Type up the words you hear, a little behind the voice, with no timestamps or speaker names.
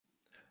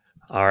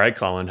All right,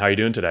 Colin, how are you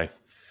doing today?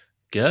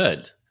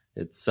 Good.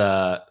 It's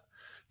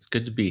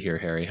good to be here,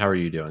 Harry. How are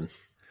you doing?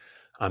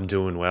 I'm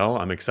doing well.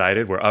 I'm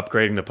excited. We're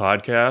upgrading the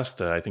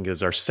podcast. I think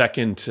it's our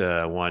second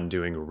one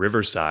doing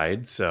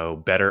Riverside. So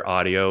better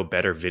audio,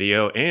 better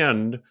video,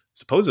 and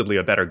supposedly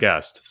a better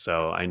guest.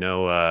 So I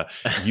know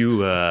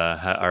you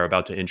are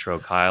about to intro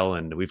Kyle,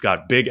 and we've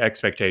got big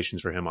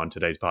expectations for him on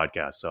today's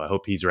podcast. So I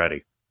hope he's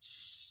ready.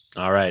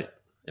 All right.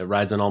 It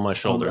rides on all my I'm ready.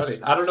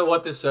 shoulders. I don't know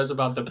what this says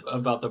about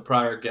the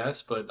prior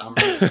guest, but I'm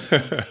ready.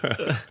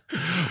 A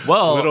little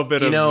Well,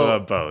 bit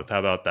of both. How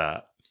about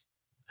that?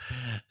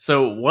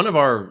 so one of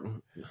our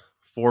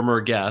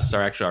former guests,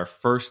 or actually our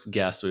first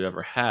guest we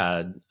ever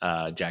had,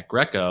 Jack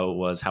Greco,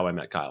 was how I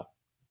met Kyle.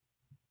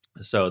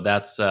 So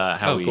that's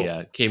how we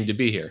Cool. came to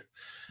be here.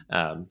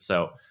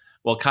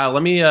 Well, Kyle,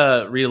 let me read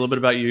a little bit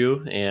about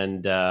you,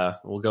 and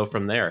we'll go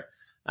from there.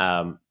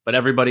 But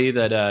everybody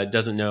that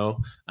doesn't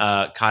know,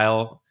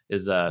 Kyle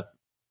is a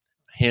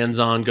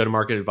hands-on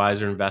go-to-market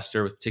advisor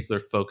investor with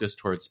particular focus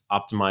towards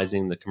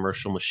optimizing the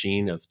commercial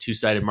machine of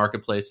two-sided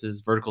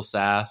marketplaces, vertical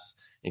SaaS,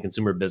 and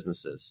consumer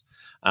businesses.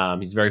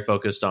 He's very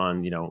focused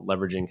on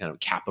leveraging kind of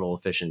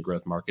capital-efficient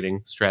growth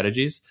marketing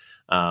strategies,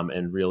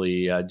 and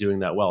really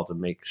doing that well to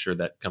make sure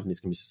that companies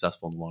can be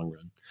successful in the long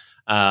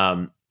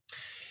run.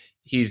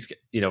 He's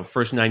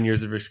first 9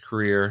 years of his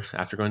career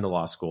after going to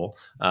law school.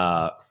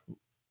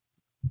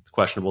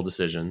 Questionable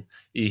decision.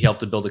 He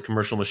helped to build a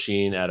commercial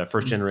machine at a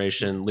first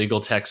generation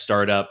legal tech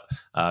startup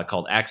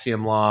called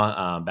Axiom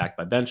Law, backed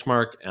by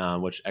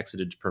Benchmark, which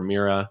exited to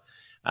Permira,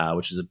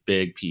 which is a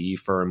big PE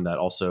firm that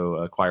also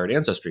acquired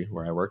Ancestry,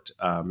 where I worked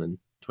in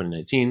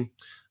 2019.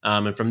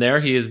 And from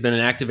there, he has been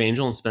an active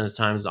angel and spent his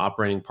time as an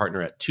operating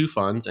partner at two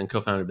funds and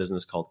co-founded a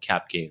business called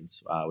Cap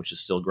Gains, which is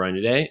still growing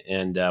today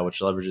and which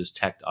leverages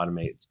tech to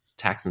automate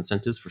tax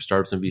incentives for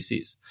startups and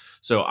VCs.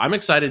 So I'm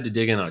excited to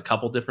dig in on a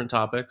couple different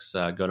topics,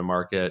 go to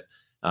market,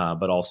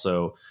 but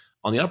also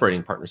on the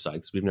operating partner side,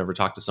 because we've never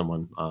talked to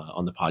someone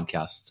on the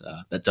podcast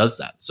that does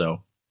that.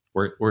 So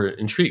we're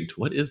intrigued.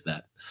 What is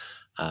that?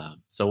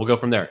 So we'll go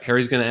from there.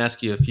 Harry's going to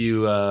ask you a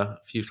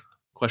few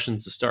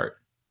questions to start.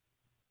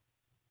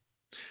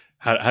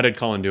 How did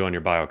Colin do on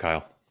your bio,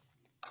 Kyle?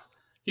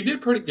 He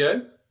did pretty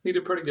good.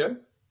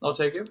 I'll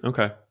take it.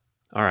 Okay.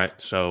 All right.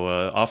 So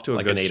off to a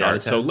Like good an 8 out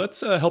of start. So 10?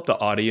 let's help the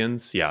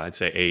audience. Yeah, I'd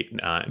say 8,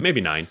 maybe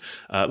 9.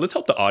 Let's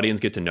help the audience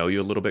get to know you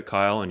a little bit,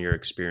 Kyle, and your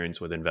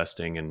experience with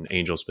investing and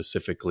angel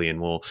specifically,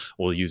 and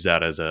we'll use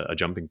that as a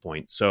jumping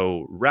point.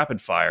 So rapid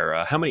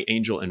fire. How many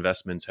angel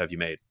investments have you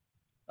made?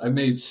 I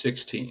made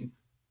 16.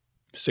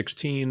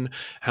 16.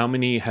 How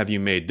many have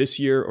you made this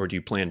year, or do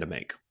you plan to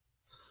make?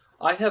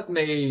 I have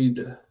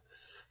made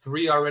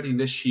 3 already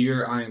this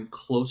year. I am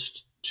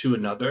close to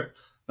another.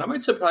 I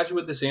might surprise you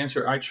with this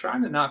answer. I try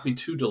to not be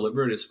too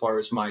deliberate as far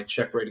as my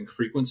check writing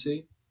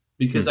frequency,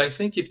 because I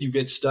think if you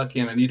get stuck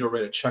in, I need to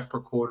write a check per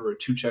quarter or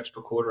 2 checks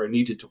per quarter, I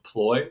need to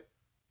deploy.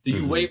 Do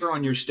you waver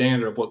on your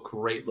standard of what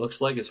great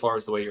looks like as far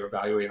as the way you're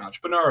evaluating an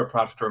entrepreneur or a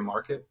product or a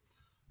market?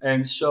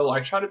 And so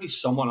I try to be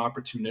somewhat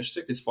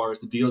opportunistic as far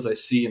as the deals I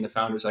see and the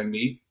founders I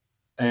meet.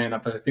 And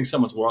if I think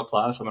someone's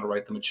world-class, I'm going to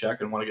write them a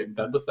check and want to get in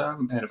bed with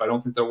them. And if I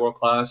don't think they're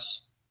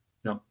world-class,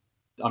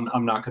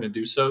 I'm not going to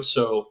do so.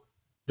 So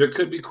there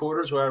could be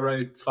quarters where I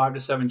write 5 to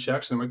 7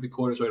 checks, and there might be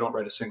quarters where I don't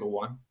write a single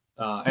one.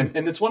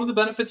 And it's one of the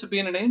benefits of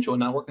being an angel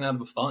and not working out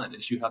of a fund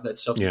is you have that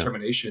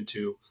self-determination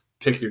to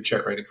pick your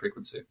check writing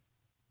frequency.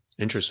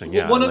 Interesting.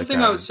 Yeah. One other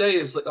thing I would say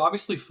is, like,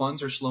 obviously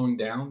funds are slowing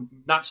down,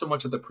 not so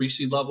much at the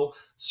pre-seed level,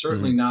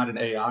 certainly not in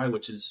AI,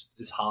 which is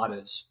as hot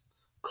as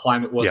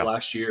climate was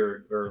last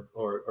year,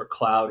 or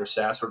cloud or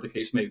SaaS, whatever the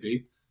case may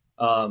be.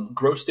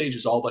 Growth stage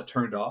is all but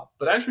turned off.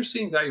 But as you're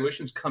seeing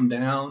valuations come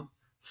down,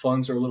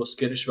 funds are a little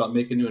skittish about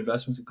making new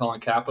investments and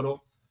calling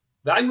capital.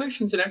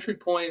 Valuations and entry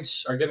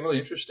points are getting really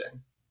interesting.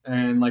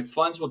 And like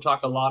funds will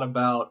talk a lot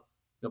about,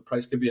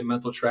 price could be a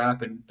mental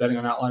trap and betting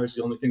on outliers is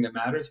the only thing that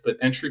matters, but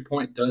entry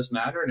point does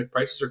matter. And if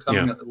prices are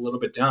coming a little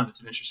bit down,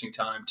 it's an interesting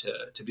time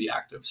to be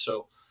active.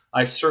 So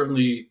I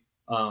certainly,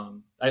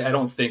 I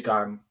don't think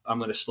I'm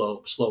going to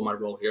slow my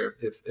roll here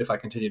if I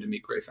continue to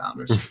meet great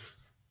founders.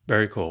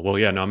 Very cool. Well,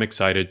 yeah, no, I'm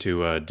excited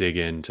to dig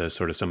into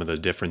sort of some of the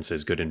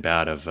differences, good and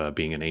bad, of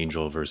being an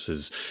angel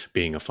versus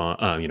being a fund,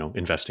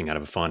 investing out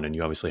of a fund. And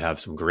you obviously have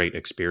some great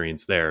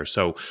experience there.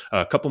 So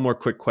a couple more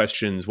quick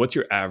questions. What's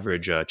your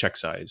average check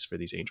size for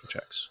these angel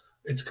checks?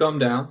 It's come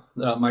down.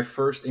 My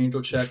first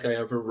angel check I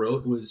ever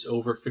wrote was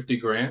over 50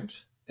 grand.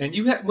 And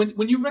you have,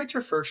 when you write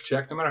your first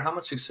check, no matter how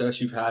much success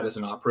you've had as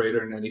an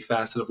operator in any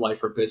facet of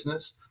life or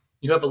business,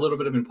 you have a little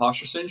bit of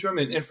imposter syndrome.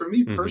 And for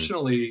me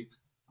personally,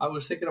 I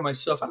was thinking to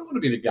myself, I don't want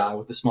to be the guy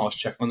with the smallest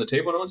check on the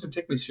table. No one's going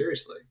to take me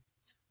seriously.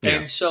 Yeah.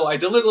 And so I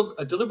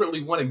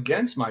deliberately went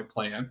against my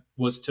plan,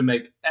 was to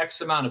make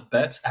X amount of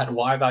bets at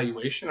Y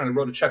valuation. And I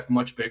wrote a check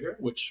much bigger,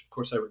 which of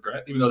course I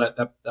regret, even though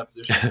that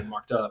position has been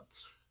marked up.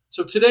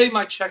 So today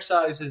my check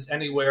size is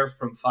anywhere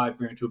from 5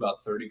 grand to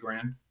about 30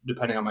 grand,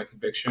 depending on my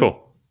conviction.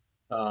 Cool.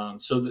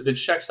 So the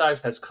check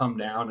size has come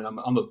down, and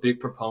I'm a big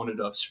proponent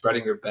of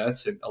spreading your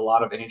bets. And a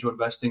lot of angel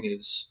investing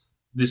is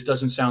this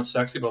doesn't sound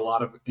sexy, but a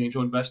lot of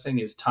angel investing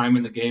is time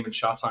in the game and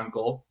shots on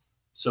goal.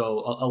 So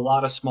a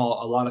lot of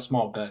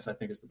small bets, I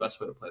think, is the best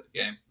way to play the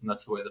game, and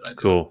that's the way that I do it.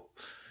 Cool.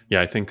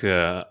 Yeah, I think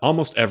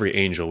almost every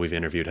angel we've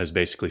interviewed has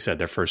basically said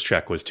their first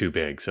check was too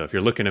big. So if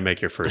you're looking to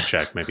make your first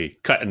check, maybe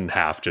cut it in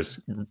half, just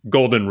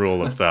golden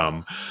rule of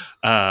thumb.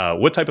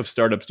 What type of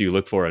startups do you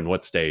look for and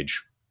what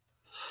stage?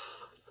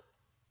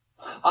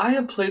 I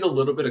have played a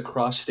little bit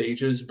across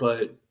stages,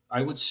 but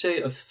I would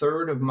say a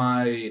third of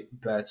my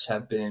bets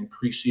have been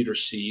pre-seed or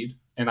seed,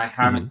 and I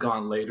haven't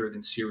gone later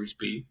than Series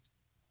B.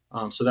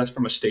 So that's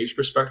from a stage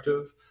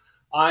perspective.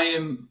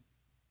 I'm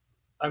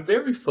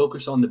very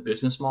focused on the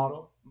business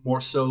model more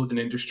so than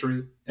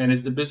industry, and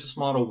is the business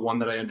model one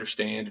that I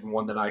understand and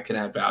one that I can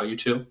add value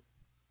to?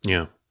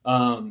 Yeah.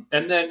 And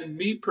then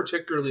me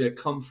particularly, I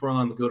come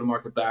from a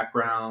go-to-market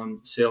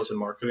background, sales and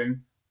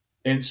marketing.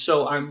 And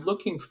so I'm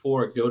looking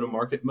for a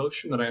go-to-market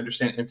motion that I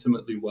understand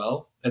intimately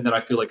well and that I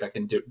feel like I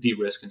can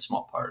de-risk in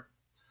small part.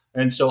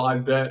 And so I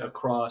bet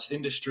across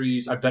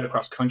industries, I bet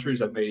across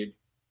countries. I've made,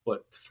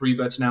 3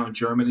 bets now in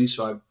Germany.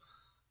 So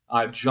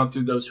I've jumped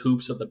through those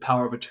hoops of the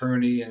power of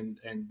attorney and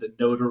the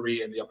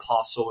notary and the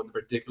apostle and the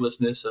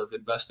ridiculousness of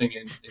investing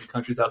in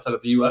countries outside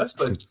of the U.S.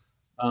 But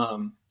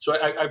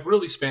so I've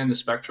really spanned the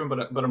spectrum,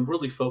 but I'm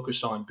really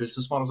focused on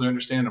business models I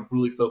understand. I'm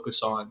really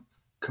focused on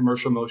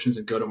commercial motions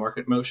and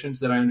go-to-market motions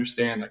that I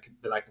understand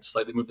that I can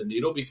slightly move the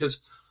needle,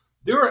 because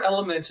there are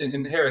elements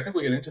in here. I think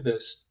we'll get into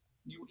this.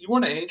 You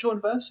want to angel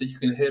invest so you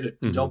can hit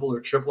a double or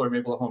triple or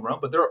maybe a home run,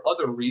 but there are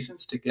other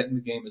reasons to get in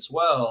the game as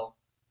well.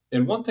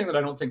 And one thing that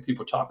I don't think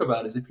people talk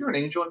about is if you're an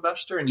angel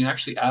investor and you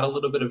actually add a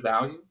little bit of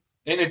value,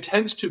 and it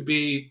tends to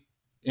be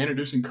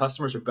introducing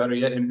customers, or better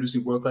yet,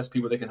 introducing world-class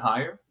people they can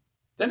hire,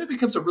 then it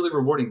becomes a really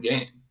rewarding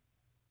game.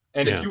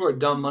 And if you are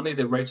dumb money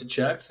that writes a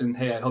checks and,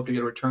 hey, I hope to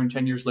get a return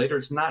 10 years later,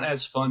 it's not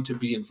as fun to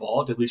be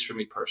involved, at least for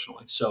me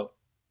personally. So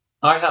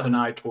I have an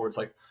eye towards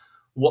like,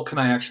 what can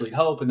I actually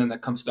help? And then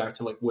that comes back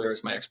to like, where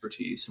is my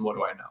expertise and what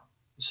do I know?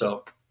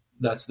 So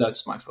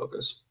that's my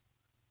focus.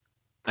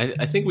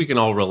 I think we can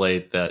all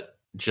relate that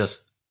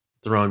just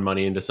throwing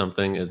money into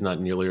something is not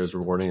nearly as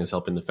rewarding as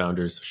helping the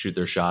founders shoot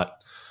their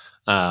shot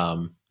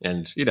and,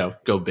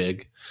 go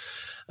big.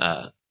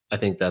 I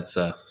think that's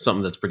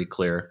something that's pretty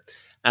clear.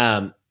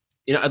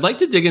 I'd like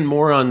to dig in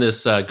more on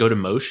this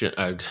go-to-market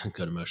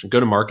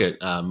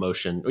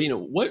motion.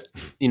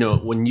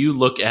 When you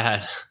look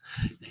at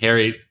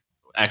Harry,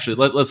 actually,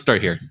 let's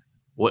start here.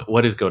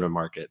 What is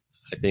go-to-market?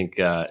 I think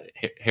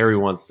Harry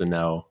wants to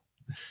know.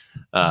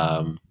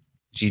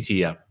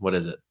 GTM, what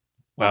is it?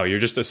 Wow, you're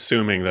just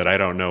assuming that I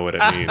don't know what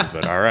it means,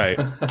 but all right.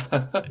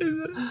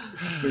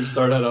 We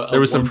start at there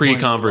was some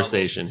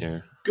pre-conversation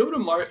here.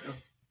 Go-to-market.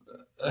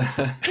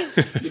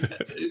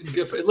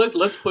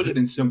 Let's put it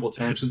in simple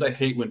terms, because I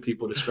hate when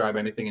people describe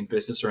anything in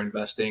business or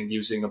investing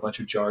using a bunch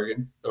of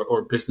jargon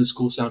or business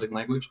school sounding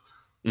language.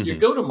 Your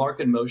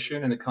go-to-market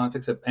motion in the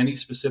context of any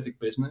specific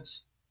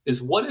business is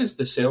what is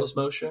the sales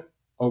motion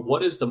or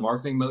what is the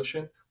marketing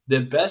motion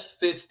that best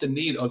fits the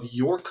need of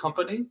your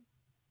company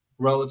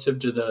relative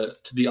to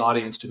the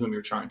audience to whom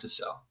you're trying to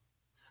sell.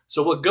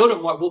 So what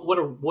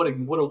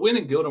a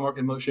winning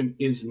go-to-market motion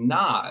is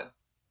not,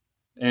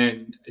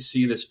 and I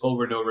see this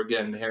over and over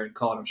again in Harry and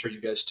Colin, I'm sure you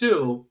guys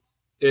too,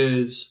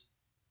 is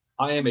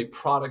I am a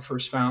product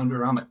first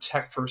founder, I'm a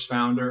tech first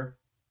founder,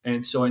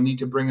 and so I need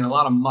to bring in a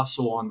lot of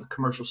muscle on the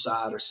commercial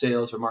side or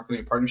sales or marketing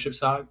and partnership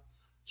side.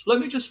 So let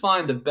me just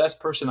find the best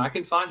person I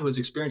can find who has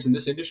experience in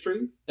this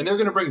industry, and they're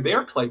going to bring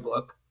their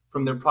playbook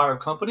from their prior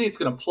company. It's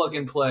going to plug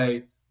and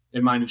play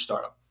in my new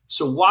startup.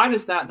 So why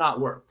does that not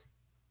work?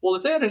 Well,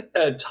 if they had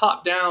a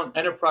top-down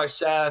enterprise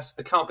SaaS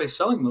account-based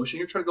selling motion,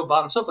 you're trying to go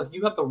bottoms up. Like,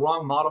 you have the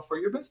wrong model for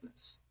your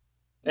business.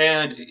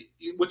 And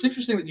what's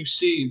interesting that you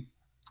see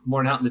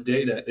more out in the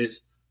data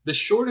is the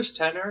shortest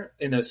tenure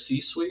in a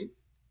C-suite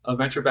of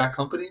venture-backed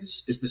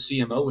companies is the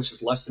CMO, which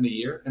is less than a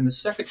year. And the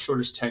second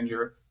shortest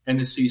tenure in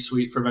the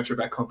C-suite for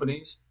venture-backed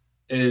companies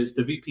is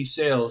the VP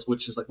sales,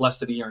 which is like less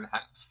than a year and a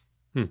half.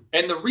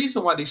 And the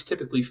reason why these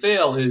typically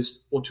fail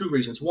is, well, 2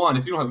 reasons. One,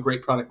 if you don't have a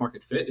great product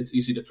market fit, it's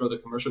easy to throw the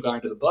commercial guy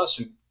under the bus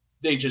and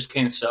they just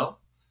can't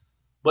sell.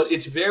 But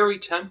it's very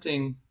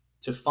tempting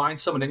to find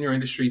someone in your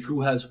industry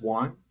who has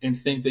won and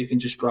think they can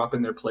just drop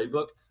in their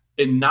playbook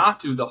and not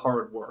do the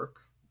hard work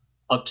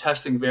of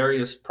testing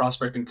various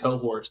prospecting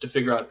cohorts to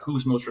figure out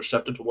who's most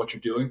receptive to what you're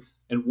doing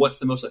and what's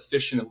the most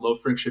efficient and low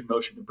friction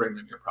motion to bring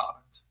them your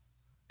product.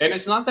 And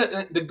it's not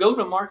that the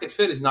go-to-market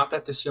fit is not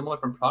that dissimilar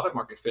from product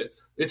market fit.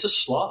 It's a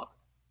slog.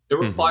 It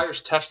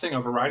requires testing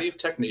a variety of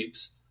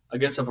techniques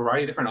against a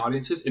variety of different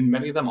audiences, and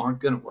many of them aren't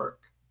going to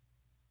work.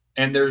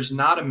 And there's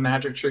not a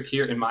magic trick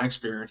here, in my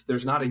experience.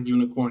 There's not a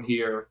unicorn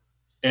here.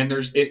 And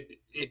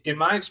in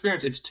my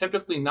experience, it's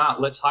typically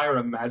not, let's hire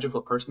a magical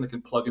person that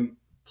can plug in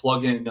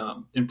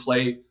and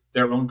play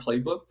their own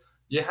playbook.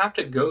 You have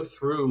to go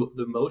through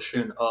the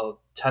motion of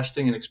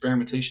testing and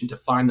experimentation to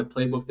find the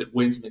playbook that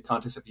wins in the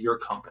context of your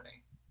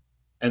company.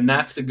 And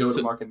that's the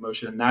go-to-market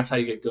motion, and that's how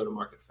you get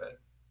go-to-market fit.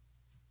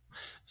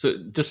 So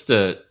just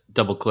to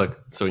double click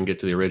so we can get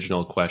to the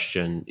original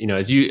question,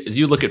 as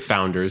you look at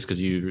founders,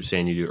 because you were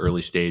saying you do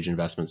early stage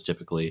investments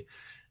typically,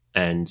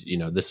 and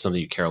this is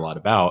something you care a lot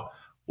about.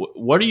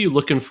 What are you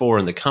looking for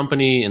in the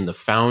company, in the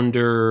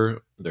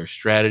founder, their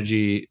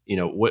strategy?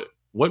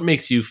 What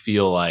makes you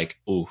feel like,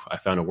 oh, I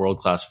found a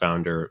world-class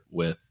founder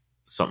with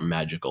something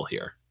magical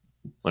here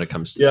when it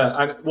comes to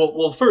that?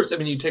 Well, first,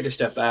 you take a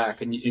step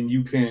back and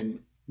you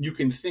can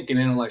think and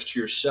analyze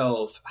to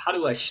yourself, how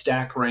do I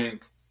stack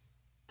rank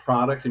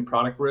product and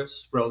product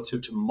risk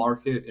relative to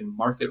market and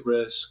market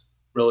risk,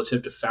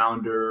 relative to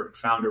founder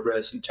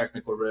risk and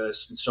technical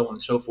risk, and so on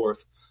and so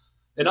forth.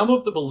 And I'm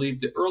of the belief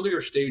the earlier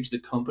stage of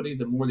the company,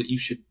 the more that you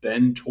should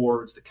bend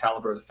towards the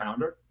caliber of the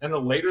founder. And the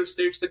later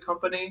stage of the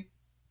company,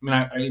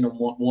 I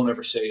won't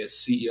ever say as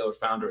CEO or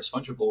founder is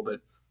fungible,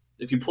 but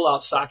if you pull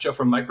out Satya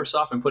from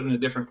Microsoft and put in a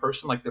different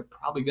person, they're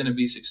probably going to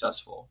be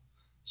successful.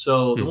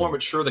 So the more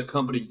mature the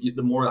company,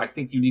 the more I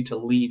think you need to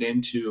lean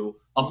into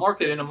a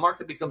market, and a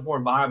market becomes more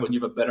viable and you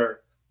have a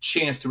better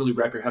chance to really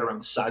wrap your head around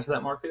the size of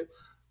that market.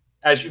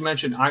 As you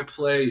mentioned, I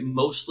play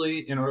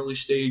mostly in early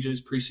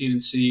stages, pre-seed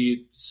and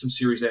seed, some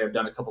Series A. I've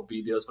done a couple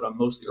B deals, but I'm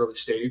mostly early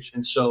stage.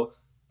 And so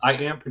I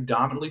am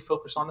predominantly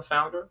focused on the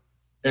founder.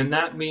 And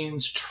that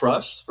means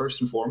trust, first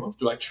and foremost.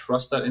 Do I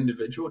trust that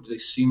individual? Do they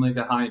seem like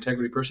a high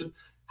integrity person?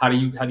 How do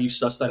you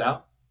suss that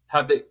out?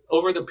 Have they,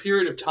 over the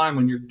period of time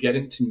when you're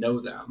getting to know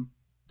them,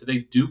 do they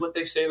do what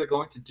they say they're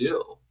going to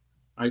do?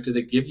 Right? Do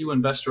they give you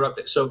investor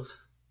updates? So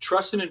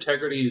trust and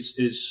integrity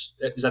is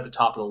at the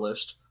top of the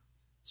list.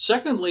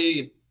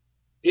 Secondly,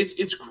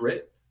 it's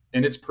grit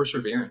and it's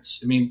perseverance.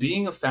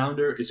 Being a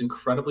founder is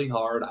incredibly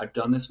hard. I've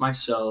done this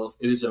myself.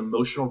 It is an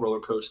emotional roller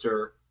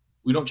coaster.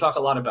 We don't talk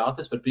a lot about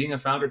this, but being a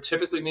founder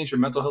typically means your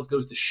mental health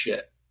goes to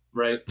shit,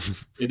 right?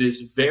 It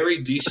is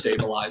very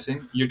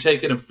destabilizing. You're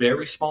taking a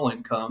very small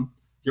income.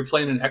 You're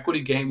playing an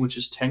equity game, which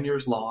is 10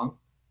 years long.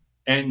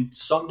 And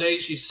some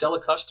days you sell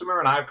a customer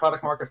and I have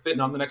product market fit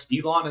and I'm the next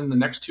Elon. And the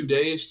next 2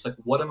 days, it's like,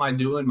 what am I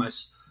doing? My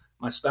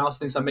spouse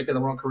thinks I'm making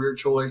the wrong career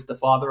choice. The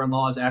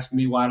father-in-law is asking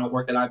me why I don't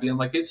work at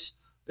IBM.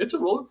 It's a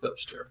roller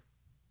coaster.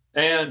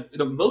 And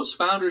most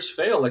founders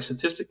fail,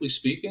 statistically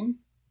speaking,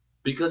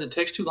 because it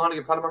takes too long to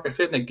get product market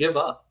fit and they give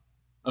up.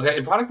 Okay,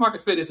 and product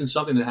market fit isn't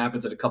something that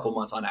happens in a couple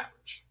months on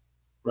average,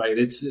 right?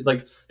 It's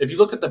like if you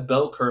look at the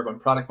bell curve on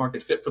product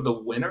market fit for the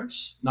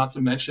winners, not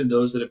to mention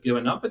those that have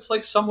given up, it's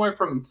somewhere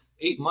from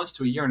 8 months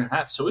to a year and a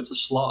half. So it's a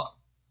slog.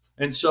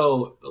 And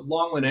so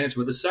long-winded answer.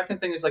 But the second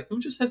thing is who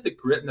just has the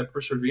grit and the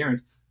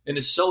perseverance and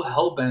is so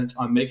hell-bent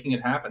on making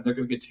it happen, they're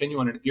going to continue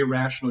on an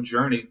irrational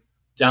journey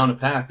down a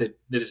path that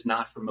is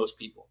not for most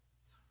people.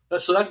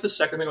 So that's the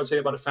second thing I would say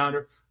about a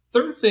founder.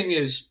 Third thing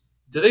is,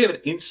 do they have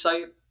an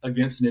insight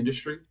against an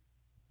industry?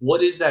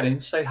 What is that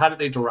insight? How do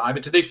they derive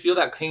it? Do they feel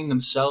that pain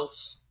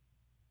themselves?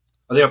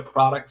 Are they a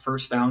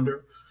product-first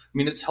founder?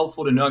 It's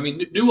helpful to know.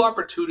 New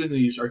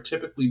opportunities are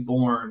typically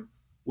born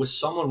with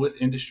someone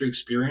with industry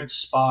experience,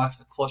 spots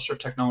a cluster of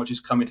technologies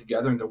coming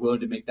together, and they're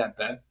willing to make that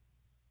bet.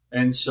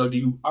 And so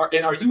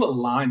are you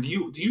aligned? Do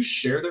you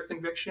share their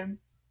conviction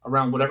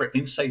around whatever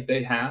insight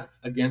they have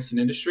against an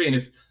industry? And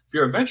if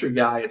you're a venture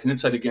guy, it's an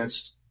insight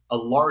against a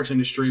large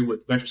industry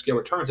with venture scale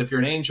returns. If you're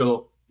an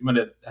angel, you might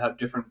have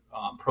different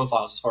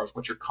profiles as far as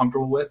what you're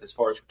comfortable with as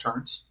far as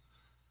returns.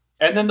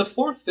 And then the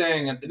fourth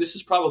thing, and this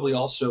is probably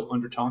also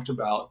under talked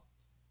about,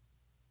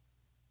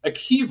 a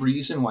key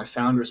reason why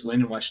founders win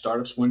and why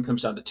startups win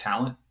comes down to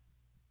talent.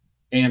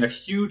 And a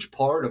huge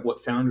part of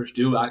what founders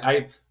do,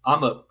 I'm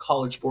a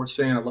college sports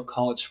fan. I love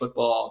college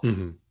football.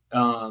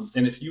 Mm-hmm.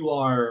 And if you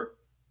are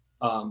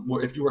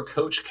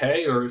Coach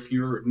K or if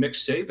you're Nick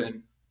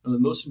Saban, the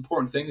most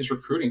important thing is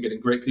recruiting, getting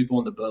great people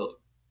in the boat.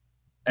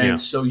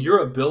 And so your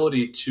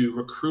ability to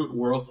recruit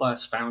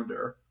world-class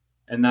founder,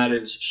 and that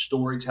is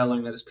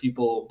storytelling, that is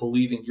people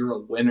believing you're a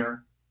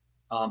winner,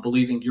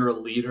 believing you're a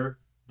leader,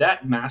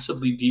 that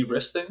massively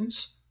de-risks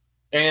things.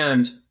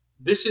 And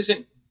this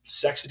isn't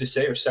sexy to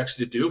say or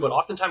sexy to do, but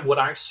oftentimes what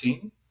I've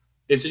seen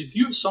is if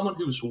you have someone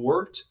who's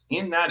worked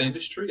in that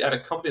industry at a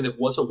company that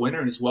was a winner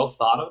and is well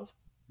thought of,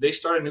 they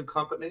start a new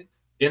company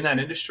in that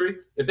industry.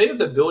 If they have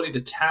the ability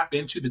to tap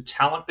into the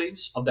talent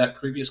base of that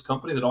previous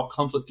company that all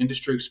comes with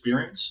industry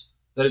experience,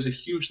 that is a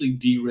hugely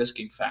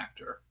de-risking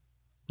factor.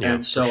 Yeah,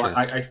 and so sure.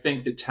 I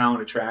think that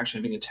talent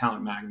attraction, being a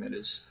talent magnet,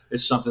 is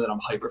something that I'm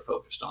hyper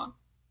focused on.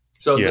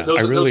 So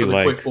those are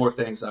the quick four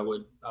things I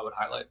would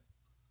highlight.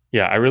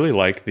 Yeah, I really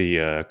like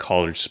the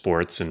college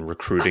sports and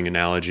recruiting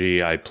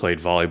analogy. I played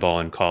volleyball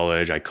in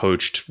college. I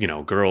coached,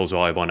 girls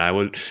volleyball, and I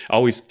would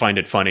always find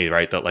it funny,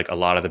 right, that a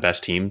lot of the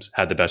best teams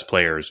had the best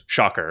players.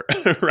 Shocker,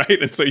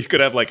 right? And so you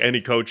could have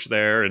any coach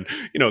there, and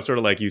sort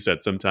of like you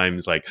said,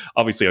 sometimes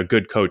obviously a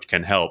good coach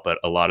can help, but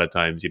a lot of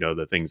times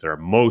the things that are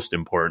most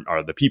important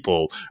are the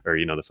people or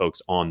the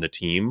folks on the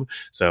team.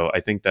 So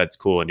I think that's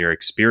cool, and your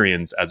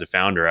experience as a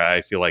founder,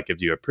 I feel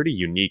gives you a pretty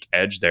unique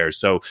edge there.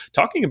 So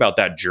talking about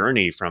that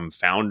journey from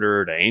founder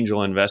founder to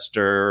angel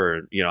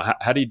investor? Or,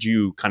 how did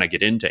you kind of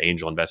get into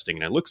angel investing?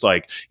 And it looks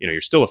like,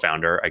 you're still a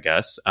founder, I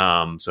guess.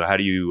 So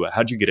how'd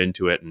you get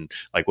into it? And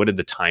like, what did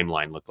the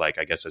timeline look like,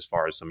 I guess, as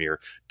far as some of your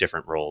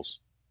different roles?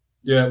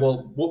 Yeah,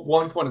 well,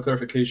 one point of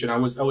clarification: I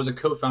was a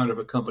co-founder of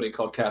a company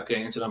called Cap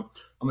Gains, and I'm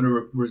going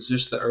to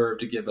resist the urge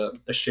to give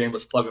a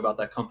shameless plug about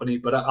that company,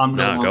 but I'm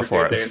no longer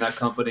day-to-day in that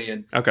company,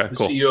 and okay, the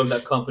cool. CEO of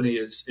that company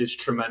is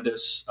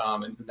tremendous,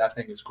 and that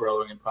thing is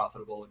growing and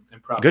profitable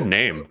and profitable. Good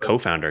name,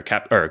 co-founder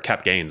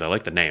Cap Gains. I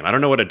like the name. I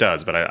don't know what it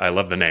does, but I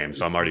love the name,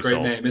 so I'm already great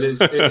sold. Name. It is.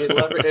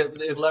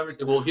 It leverage.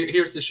 Well,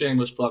 here's the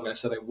shameless plug. I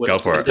said I would go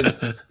for it.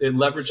 It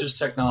leverages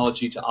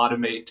technology to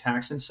automate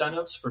tax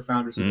incentives for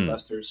founders and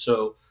investors.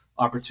 So,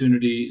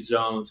 opportunity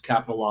zones,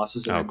 capital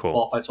losses, and cool.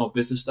 qualified small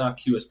business stock,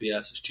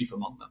 QSBS is chief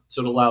among them.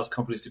 So it allows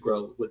companies to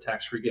grow with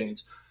tax-free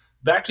gains.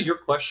 Back to your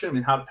question, I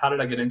mean, how did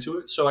I get into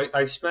it? So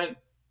I spent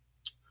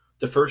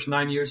the first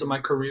 9 years of my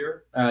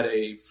career at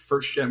a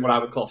what I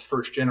would call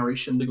first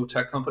generation legal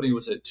tech company. It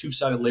was a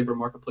two-sided labor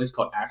marketplace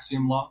called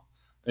Axiom Law,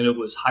 and it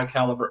was high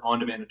caliber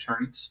on-demand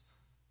attorneys.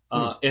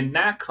 In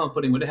that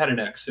company, when it had an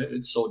exit,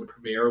 it sold to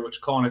Premier, which,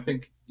 Colin, I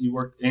think you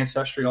worked,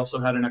 Ancestry also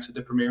had an exit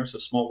to Premier, so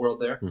small world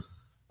there.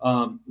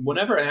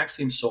 Whenever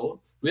Axiom sold,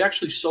 we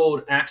actually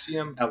sold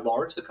Axiom at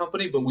large, the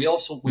company, but we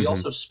also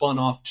spun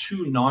off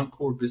two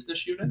non-core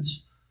business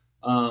units.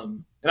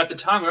 And at the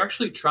time, we were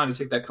actually trying to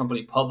take that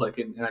company public.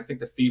 And I think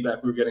the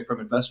feedback we were getting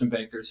from investment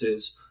bankers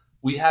is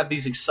we have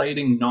these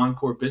exciting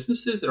non-core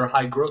businesses that are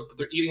high growth, but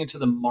they're eating into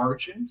the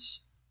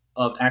margins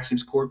of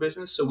Axiom's core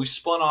business. So we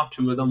spun off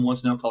two of them.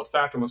 One's now called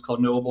Factor, one's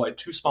called Knowable. I had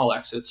two small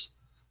exits.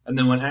 And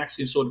then when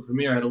Axiom sold to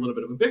Premier, I had a little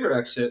bit of a bigger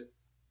exit.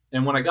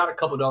 And when I got a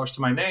couple of dollars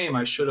to my name,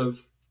 I should have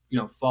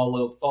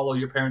follow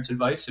your parents'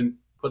 advice and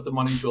put the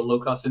money into a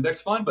low-cost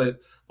index fund. But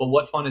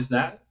what fun is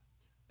that?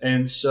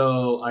 And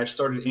so I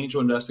started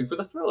angel investing for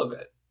the thrill of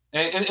it.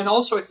 And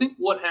also, I think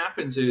what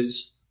happens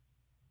is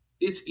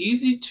it's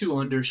easy to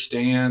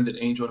understand that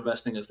angel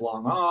investing is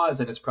long odds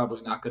and it's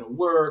probably not going to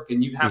work.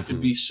 And you have to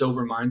be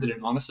sober-minded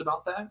and honest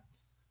about that.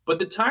 But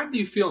the time that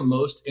you feel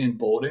most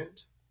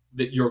emboldened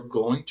that you're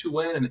going to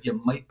win and that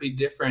you might be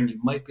different,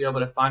 you might be able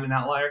to find an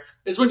outlier,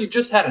 is when you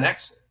just had an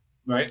exit,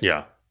 right?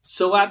 Yeah.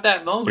 So at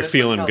that moment, you're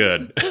feeling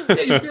good.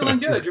 You're feeling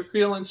good. You're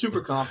feeling super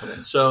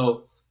confident.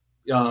 So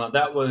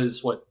that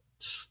was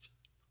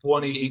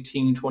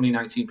 2018,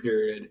 2019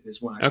 period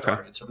is when I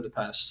started. So for the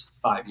past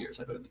 5 years,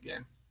 I've been in the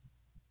game.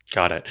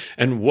 Got it.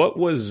 And what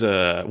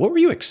were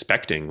you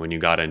expecting when you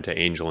got into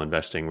angel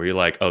investing? Were you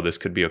like, oh, this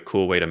could be a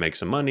cool way to make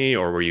some money?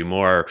 Or were you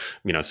more,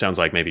 sounds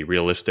like maybe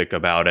realistic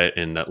about it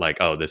in that like,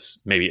 oh, this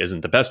maybe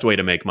isn't the best way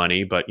to make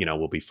money, but,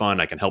 will be fun.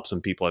 I can help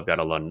some people. I've got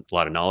a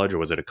lot of knowledge. Or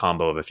was it a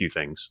combo of a few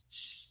things?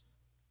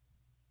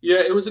 Yeah,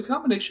 it was a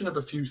combination of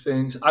a few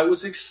things. I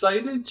was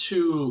excited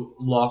to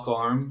lock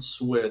arms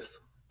with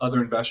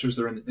other investors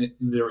that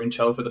are in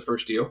tow for the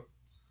first deal.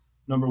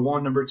 Number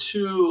one. Number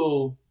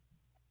two,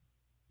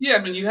 yeah,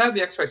 I mean, you have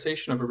the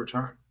expectation of a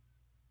return.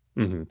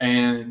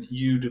 And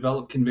you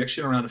develop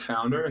conviction around a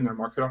founder and their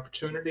market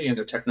opportunity and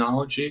their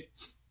technology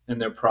and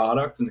their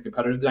product and the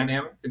competitive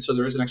dynamic. And so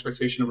there is an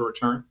expectation of a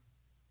return.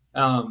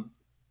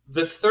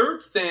 The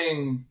third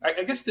thing,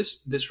 I guess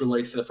this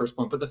relates to the first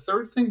point, but the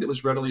third thing that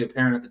was readily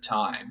apparent at the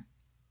time,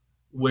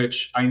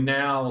 which I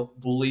now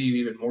believe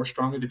even more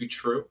strongly to be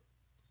true,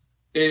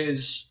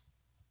 is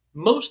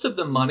most of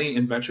the money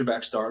in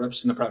venture-backed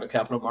startups in the private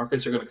capital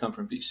markets are going to come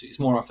from VCs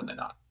more often than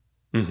not.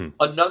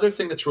 Another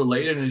thing that's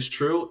related and is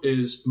true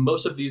is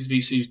most of these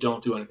VCs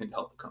don't do anything to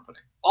help the company.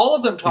 All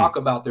of them talk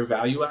about their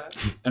value add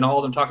and all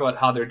of them talk about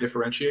how they're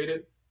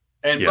differentiated.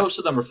 And most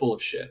of them are full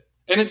of shit.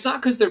 And it's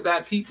not because they're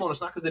bad people, and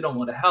it's not because they don't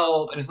want to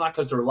help, and it's not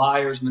because they're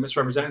liars and they're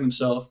misrepresenting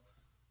themselves.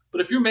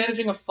 But if you're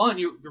managing a fund,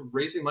 you're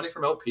raising money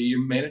from LP,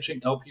 you're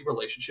managing LP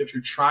relationships,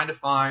 you're trying to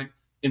find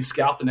and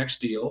scout the next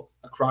deal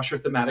across your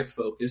thematic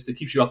focus that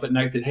keeps you up at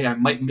night that, hey, I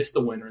might miss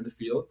the winner in the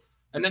field.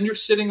 And then you're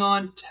sitting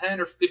on 10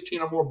 or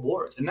 15 or more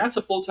boards, and that's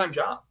a full-time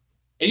job.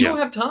 And you don't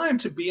have time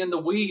to be in the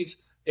weeds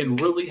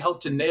and really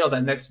help to nail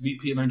that next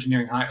VP of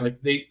engineering hire.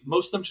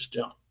 Most of them just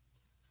don't.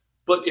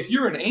 But if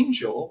you're an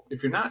angel,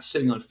 if you're not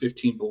sitting on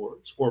 15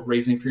 boards or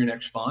raising for your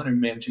next fund and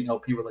managing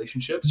LP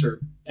relationships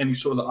or any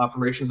sort of the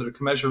operations that are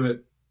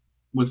commensurate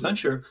with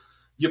venture,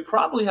 you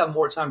probably have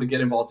more time to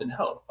get involved in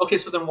help. Okay,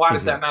 so then why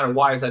does that matter?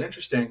 Why is that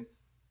interesting?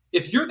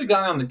 If you're the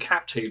guy on the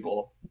cap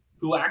table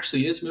who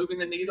actually is moving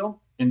the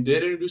needle and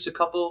did introduce a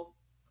couple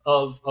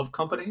of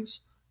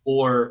companies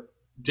or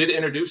did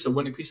introduce a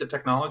winning piece of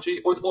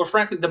technology, or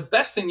frankly, the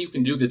best thing you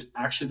can do that's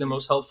actually the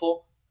most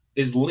helpful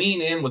is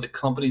lean in with the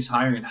company's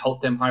hiring and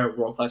help them hire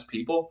world-class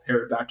people.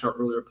 Here, back to our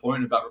earlier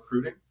point about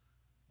recruiting.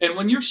 And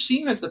when you're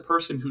seen as the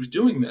person who's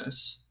doing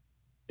this,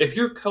 if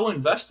you're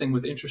co-investing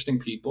with interesting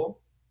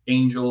people,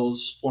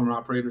 angels, former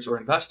operators, or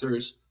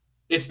investors,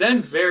 it's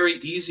then very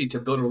easy to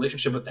build a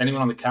relationship with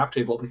anyone on the cap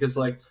table because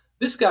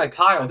this guy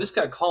Kyle, this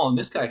guy Colin,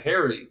 this guy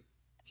Harry,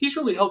 he's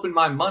really helping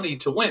my money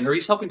to win, or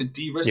he's helping to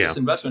de-risk this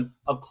investment.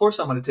 Of course,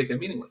 I'm going to take a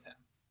meeting with him.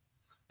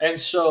 And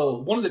so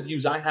one of the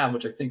views I have,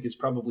 which I think is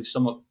probably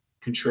somewhat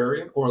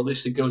contrarian, or at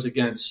least it goes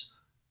against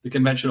the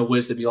conventional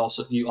wisdom you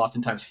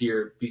oftentimes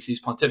hear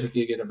VCs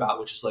pontificating about,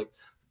 which is like,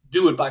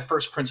 do it by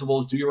first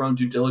principles, do your own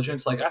due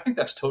diligence. Like, I think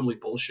that's totally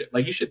bullshit.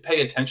 Like, you should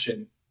pay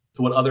attention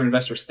to what other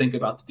investors think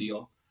about the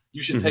deal.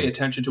 You should pay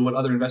attention to what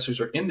other investors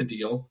are in the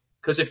deal.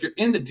 Because if you're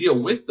in the deal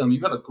with them,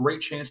 you have a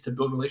great chance to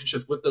build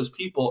relationships with those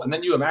people, and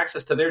then you have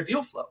access to their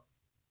deal flow.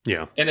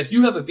 Yeah. And if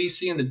you have a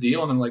VC in the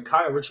deal and they're like,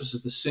 Kyle Richless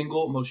is the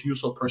single most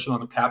useful person on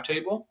the cap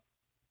table,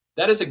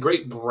 that is a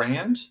great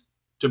brand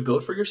to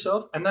build for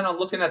yourself. And then I'm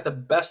looking at the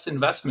best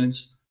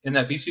investments in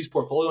that VC's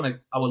portfolio, and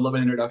I would love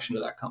an introduction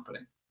to that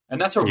company. And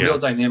that's a real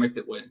dynamic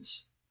that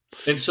wins.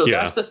 And so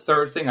that's the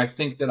third thing I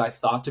think that I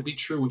thought to be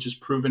true, which has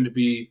proven to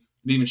be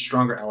an even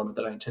stronger element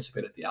that I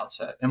anticipated at the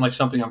outset, and like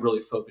something I'm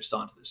really focused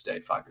on to this day,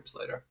 5 years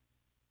later.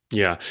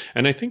 Yeah.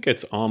 And I think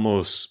it's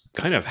almost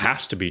kind of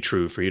has to be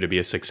true for you to be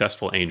a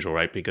successful angel,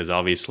 right? Because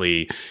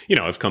obviously,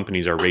 if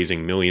companies are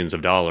raising millions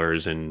of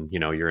dollars and,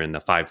 you're in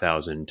the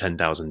 $5,000,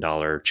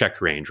 $10,000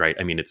 check range, right?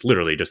 I mean, it's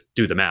literally just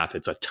do the math.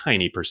 It's a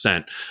tiny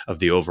percent of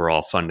the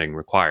overall funding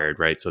required,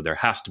 right? So there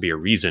has to be a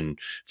reason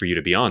for you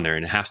to be on there,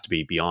 and it has to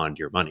be beyond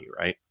your money,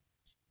 right?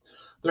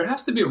 There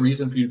has to be a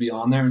reason for you to be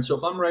on there. And so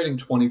if I'm writing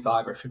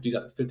 $25,000 or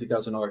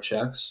 $50,000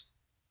 checks,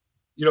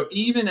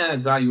 even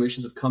as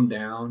valuations have come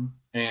down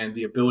and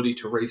the ability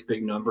to raise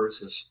big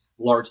numbers has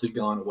largely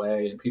gone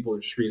away and people are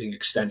just reading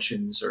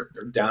extensions or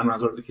down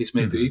rounds, whatever the case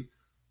may be,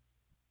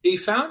 a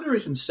founder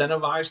is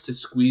incentivized to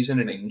squeeze in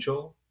an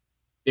angel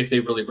if they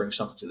really bring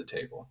something to the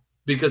table.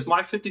 Because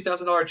my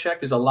 $50,000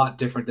 check is a lot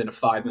different than a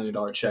 $5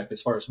 million check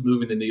as far as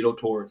moving the needle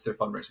towards their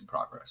fundraising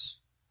progress.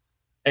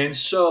 And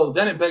so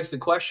then it begs the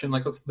question,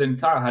 like, okay, then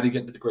Kyle, how do you get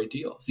into the great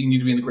deals? You need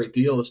to be in the great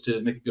deals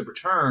to make a good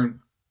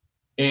return.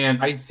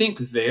 And I think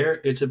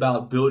it's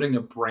about building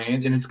a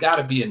brand, and it's got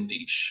to be a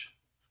niche,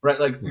 right?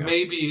 Like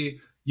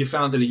maybe you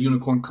founded a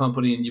unicorn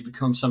company and you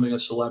become something, a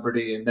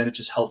celebrity, and then it's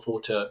just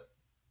helpful to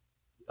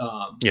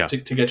get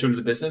you into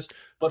the business.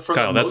 But for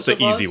Kyle, that's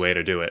the easy way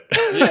to do it.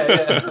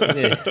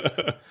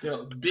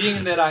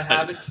 Being that I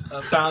haven't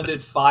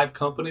founded 5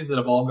 companies that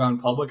have all gone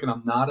public, and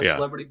I'm not a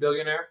celebrity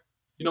billionaire,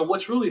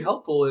 what's really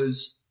helpful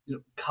is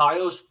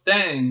Kyle's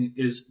thing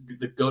is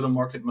the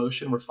go-to-market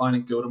motion. We're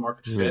finding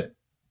go-to-market fit.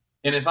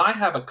 And if I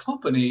have a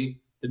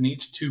company that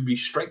needs to be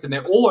strengthened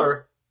there,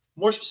 or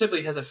more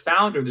specifically has a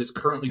founder that's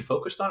currently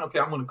focused on, okay,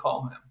 I'm going to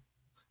call him.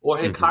 Or,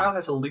 hey, Kyle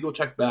has a legal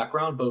tech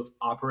background, both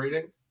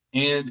operating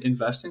and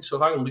investing. So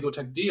if I have a legal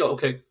tech deal,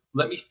 okay,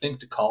 let me think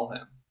to call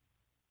him.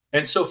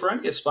 And so for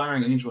any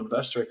aspiring angel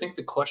investor, I think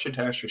the question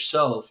to ask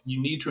yourself, you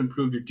need to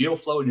improve your deal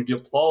flow and your deal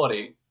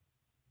quality.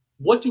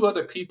 What do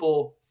other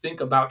people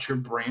think about your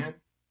brand?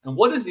 And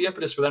what is the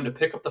impetus for them to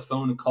pick up the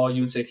phone and call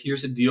you and say,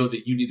 here's a deal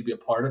that you need to be a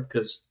part of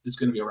because it's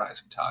going to be a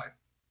rising tide?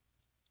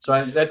 So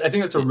I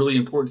think that's a really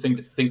important thing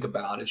to think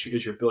about as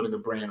you're building a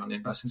brand on the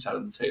investing side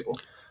of the table.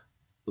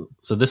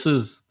 So this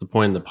is the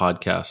point in the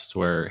podcast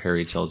where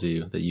Harry tells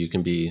you that you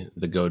can be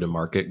the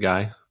go-to-market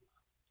guy.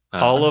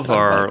 All of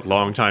our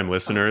longtime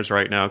listeners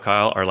right now,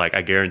 Kyle, are like,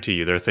 I guarantee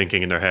you, they're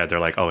thinking in their head,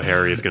 they're like, oh,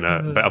 Harry is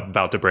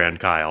about to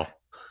brand Kyle.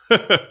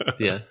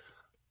 Yeah.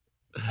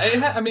 It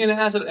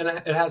has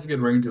a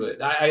good ring to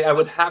it. I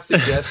would have to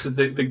guess that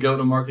the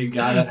go-to-market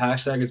guy, that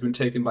hashtag has been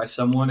taken by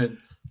someone. And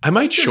I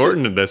might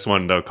shorten this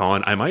one though,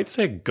 Colin. I might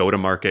say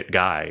go-to-market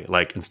guy,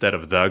 like instead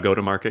of the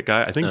go-to-market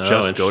guy. I think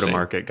just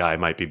go-to-market guy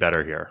might be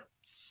better here.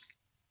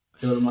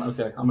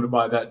 Okay, I'm going to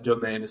buy that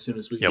domain as soon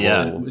as we.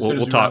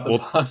 We'll talk.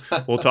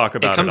 We'll talk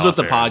about it. It comes with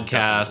the podcast.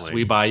 Definitely.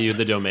 We buy you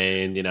the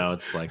domain.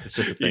 It's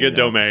just a thing. You get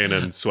domain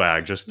and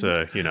swag just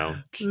to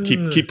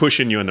keep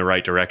pushing you in the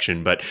right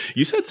direction. But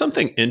you said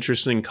something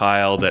interesting,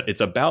 Kyle, that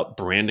it's about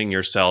branding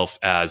yourself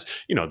as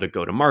the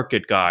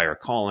go-to-market guy, or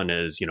Colin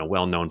is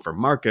well known for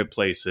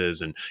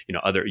marketplaces and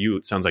other.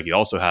 It sounds like you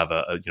also have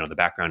the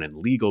background in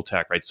legal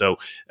tech, right? So.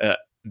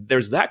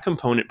 There's that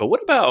component, but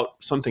what about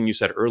something you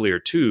said earlier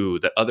too,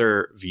 that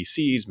other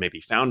VCs, maybe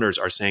founders,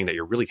 are saying that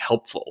you're really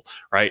helpful,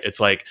 right? It's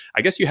like,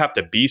 I guess you have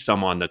to be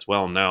someone that's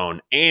well known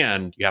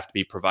and you have to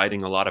be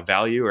providing a lot of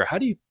value, or how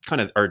do you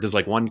or does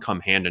like one come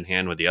hand in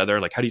hand with the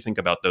other? Like, how do you think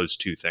about those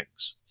two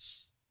things?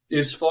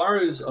 As far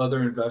as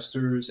other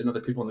investors and other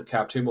people on the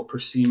cap table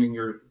perceiving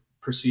your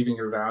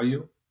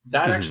value,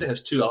 that actually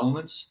has 2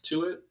 elements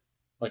to it,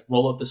 like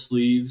roll up the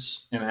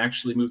sleeves and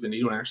actually move the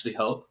needle and actually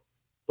help.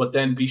 But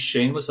then be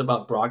shameless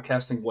about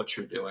broadcasting what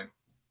you're doing.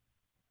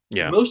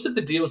 Yeah. Most of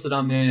the deals that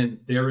I'm in,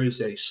 there is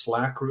a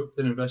Slack group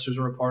that investors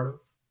are a part of,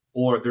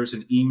 or there's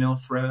an email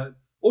thread,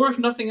 or if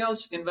nothing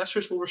else,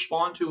 investors will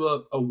respond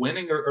to a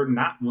winning or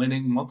not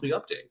winning monthly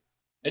update.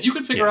 And you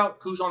can figure out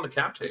who's on the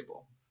cap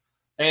table.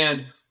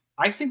 And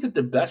I think that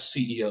the best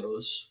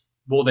CEOs,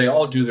 well, they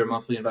all do their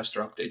monthly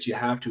investor updates. You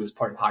have to as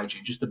part of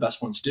hygiene, just the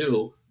best ones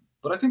do.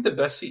 But I think the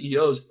best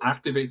CEOs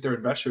activate their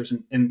investors.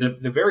 And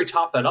the very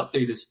top of that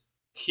update is,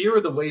 here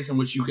are the ways in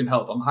which you can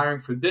help. I'm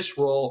hiring for this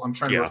role. I'm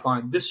trying to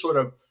refine this sort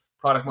of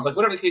product, like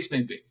whatever the case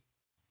may be,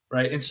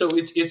 right? And so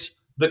it's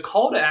the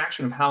call to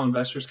action of how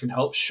investors can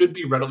help should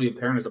be readily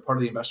apparent as a part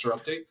of the investor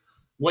update.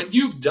 When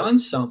you've done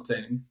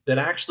something that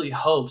actually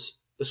helps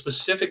the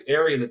specific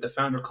area that the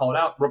founder called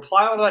out,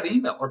 reply out of that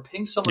email or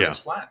ping someone Yeah. in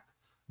Slack.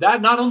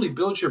 That not only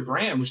builds your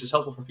brand, which is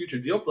helpful for future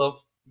deal flow,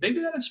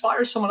 maybe that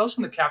inspires someone else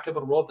in the cap table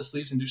to roll up the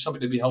sleeves and do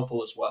something to be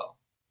helpful as well.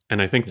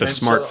 And I think the And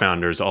smart so-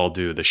 founders all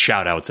do the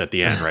shout outs at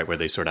the end, right? Where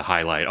they sort of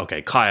highlight,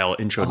 okay, Kyle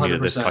introed me to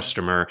this 100%.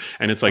 customer.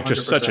 And it's like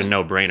just such a 100%.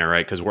 no brainer,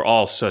 right? Because we're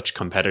all such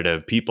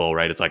competitive people,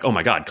 right? It's like, oh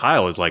my God,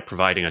 Kyle is like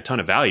providing a ton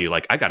of value.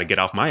 Like I got to get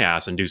off my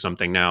ass and do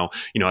something now,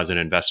 as an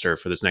investor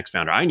for this next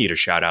founder. I need a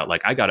shout out.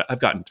 Like I've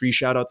gotten 3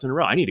 shout outs in a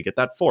row. I need to get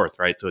that 4th,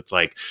 right? So it's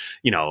like,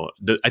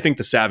 I think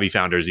the savvy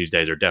founders these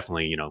days are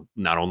definitely,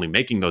 not only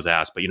making those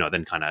asks, but,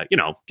 then kind of,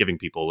 giving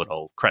people a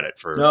little credit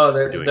for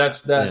doing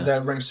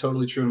that rings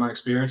totally true in my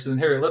experience. And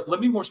Harry, let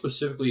me more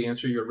specifically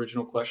answer your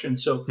original question.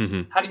 So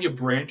how do you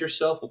brand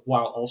yourself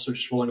while also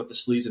just rolling up the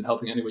sleeves and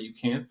helping any way you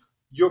can?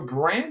 Your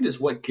brand is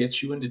what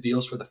gets you into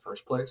deals for the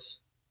first place.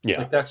 Yeah.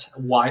 Like that's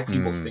why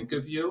people think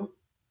of you.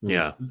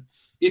 Yeah.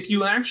 If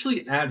you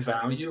actually add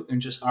value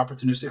and just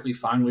opportunistically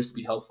find ways to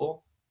be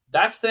helpful,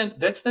 that's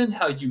then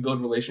how you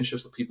build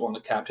relationships with people on the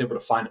cap table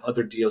to find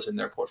other deals in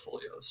their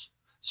portfolios.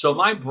 So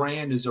my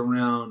brand is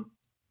around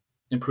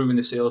improving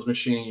the sales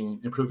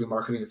machine, improving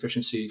marketing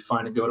efficiency,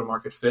 finding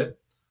go-to-market fit.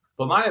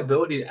 But my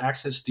ability to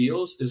access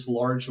deals is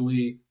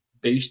largely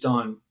based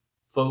on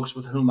folks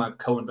with whom I've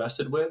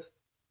co-invested with.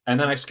 And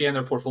then I scan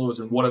their portfolios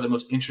and what are the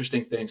most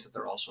interesting things that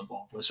they're also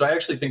involved with. So I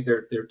actually think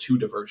they're 2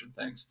 divergent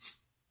things.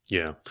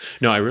 Yeah.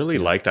 No, I really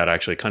like that.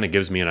 Actually, kind of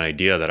gives me an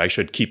idea that I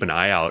should keep an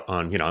eye out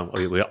on,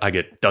 I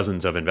get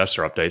dozens of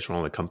investor updates from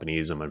all the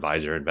companies I'm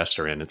advisor,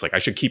 investor in. It's like, I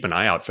should keep an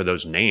eye out for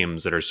those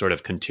names that are sort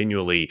of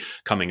continually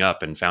coming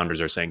up and founders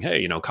are saying,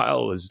 hey,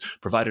 Kyle has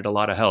provided a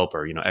lot of help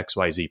or,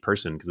 XYZ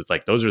person. Cause it's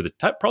like, those are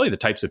probably the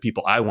types of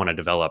people I want to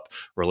develop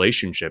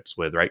relationships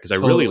with. Right. Cause I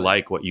really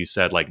like what you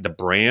said, like the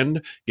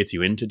brand gets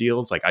you into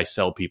deals. Like I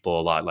sell people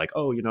a lot like,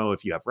 oh,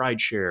 if you have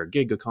rideshare,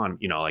 gig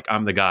economy, like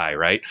I'm the guy.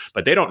 Right.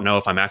 But they don't know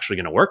if I'm actually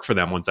going to work for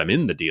them once I'm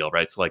in the deal,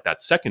 right? So like that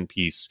second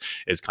piece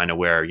is kind of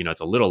where, it's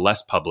a little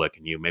less public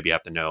and you maybe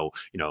have to know,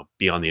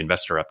 be on the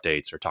investor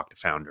updates or talk to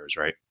founders,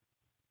 right?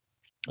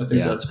 I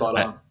think that's spot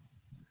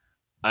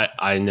on.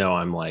 I know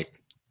I'm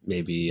like,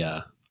 maybe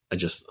I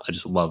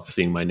just love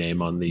seeing my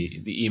name on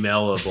the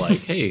email of like,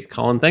 hey,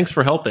 Colin, thanks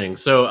for helping.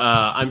 So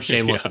I'm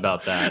shameless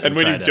about that. And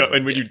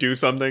when you do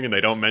something and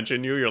they don't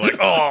mention you, you're like,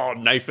 oh,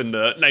 knife in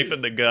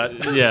the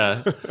gut.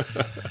 Yeah.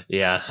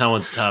 Yeah. That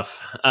one's tough.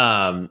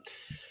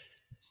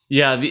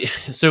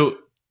 So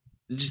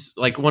just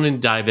like want to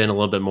dive in a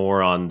little bit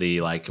more on the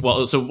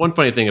so one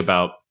funny thing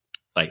about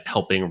like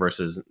helping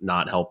versus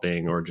not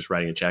helping or just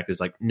writing a check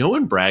is like no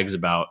one brags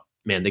about,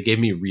 man, they gave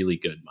me really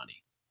good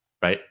money,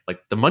 right?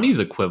 Like the money's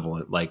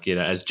equivalent. Like,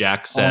 as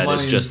Jack said,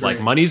 it's just like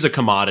money's a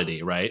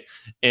commodity, right?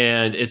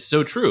 And it's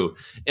so true.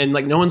 And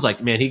like no one's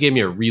like, man, he gave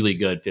me a really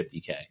good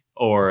 50K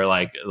or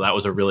like that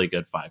was a really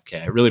good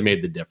 5K. It really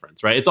made the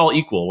difference, right? It's all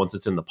equal once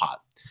it's in the pot.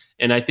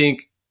 And I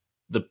think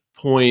the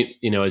point,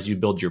 as you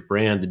build your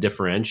brand, the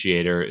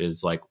differentiator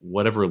is like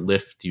whatever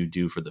lift you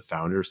do for the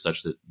founders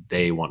such that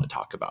they want to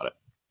talk about it.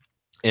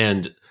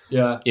 And,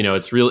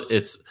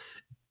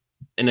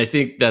 and I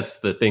think that's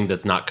the thing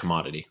that's not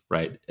commodity,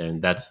 right?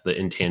 And that's the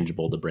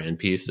intangible, the brand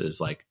piece is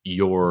like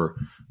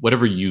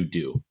whatever you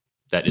do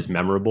that is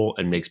memorable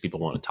and makes people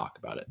want to talk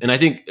about it. And I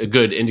think a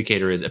good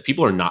indicator is if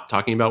people are not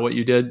talking about what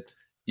you did,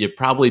 you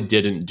probably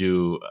didn't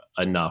do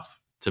enough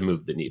to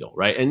move the needle,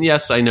 right? And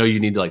yes, I know you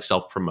need to like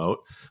self-promote,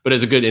 but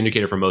as a good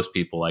indicator for most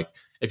people, like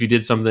if you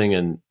did something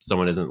and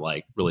someone isn't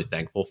like really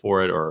thankful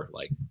for it or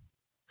like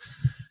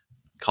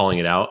calling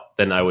it out,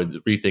 then I would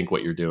rethink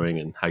what you're doing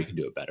and how you can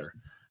do it better.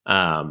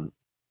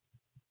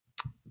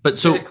 But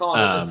so,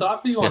 Colin, there's a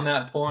thought for you on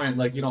that point.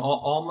 Like,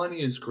 all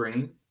money is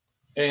green,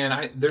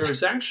 and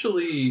there's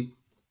actually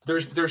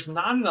there's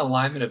not an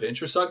alignment of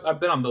interest.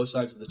 I've been on both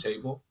sides of the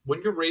table. When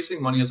you're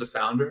raising money as a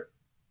founder,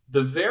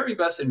 the very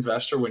best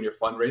investor when you're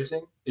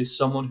fundraising is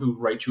someone who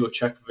writes you a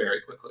check very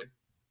quickly.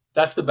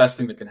 That's the best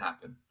thing that can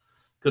happen.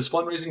 Because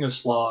fundraising is a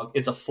slog.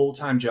 It's a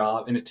full-time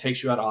job, and it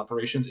takes you out of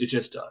operations. It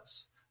just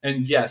does.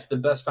 And yes, the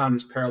best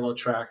founders parallel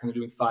track, and they're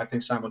doing 5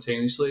 things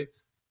simultaneously.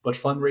 But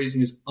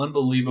fundraising is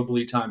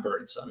unbelievably time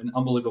burdensome and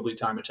unbelievably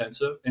time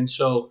intensive. And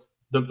so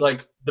the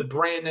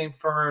brand name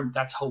firm,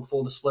 that's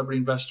hopeful, the celebrity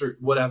investor,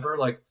 whatever.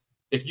 Like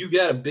if you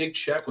get a big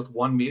check with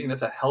one meeting,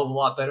 that's a hell of a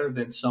lot better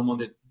than someone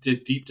that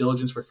did deep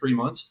diligence for 3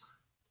 months.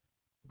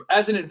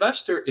 As an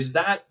investor, is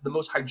that the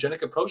most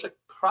hygienic approach? Like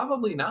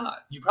probably not.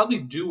 You probably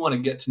do want to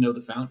get to know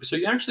the founder. So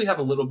you actually have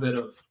a little bit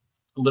of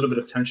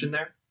tension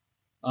there.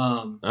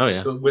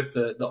 With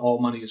the all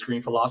money is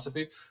green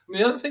philosophy. I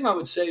mean, the other thing I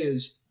would say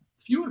is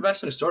if you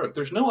invest in a startup,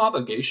 there's no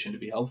obligation to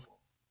be helpful.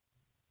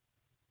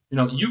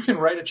 You can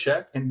write a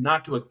check and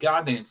not do a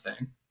goddamn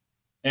thing.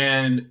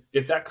 And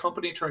if that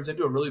company turns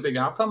into a really big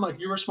outcome, like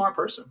you're a smart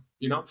person,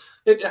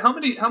 how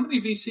many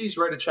VCs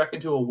write a check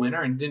into a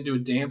winner and didn't do a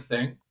damn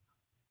thing?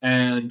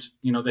 And,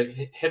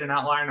 they hit an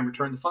outlier and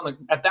return the fund. Like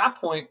at that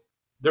point,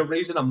 they're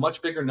raising a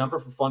much bigger number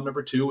for fund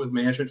number 2 with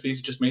management fees.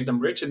 It just made them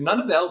rich. And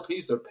none of the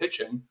LPs they're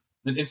pitching,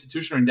 an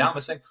institution or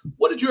endowment, saying,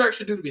 what did you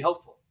actually do to be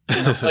helpful?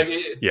 Like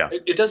Yeah.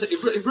 it doesn't.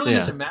 It really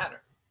doesn't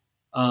matter.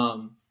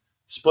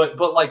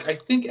 But like I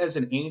think as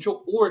an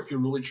angel, or if you're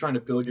really trying to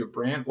build your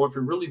brand, or if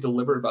you're really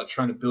deliberate about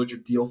trying to build your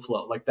deal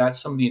flow, like that's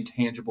some of the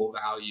intangible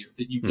value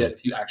that you get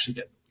if you actually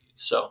get in the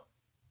weeds. So,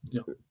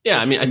 yeah,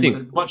 I mean, I think a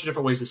bunch of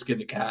different ways to skin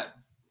the cat.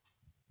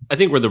 I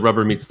think where the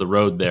rubber meets the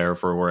road there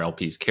for where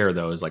LPs care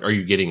though is like, are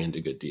you getting into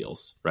good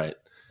deals, right?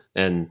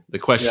 And the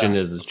question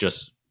is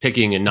just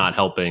picking and not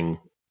helping.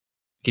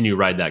 Can you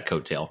ride that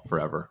coattail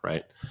forever,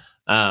 right?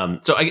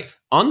 So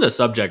on the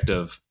subject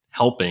of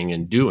helping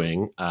and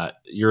doing,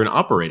 you're an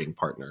operating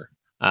partner.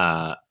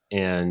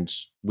 And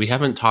we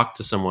haven't talked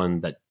to someone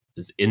that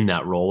is in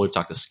that role. We've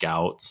talked to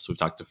scouts, we've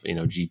talked to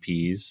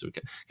GPs,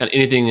 kind of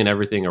anything and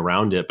everything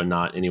around it, but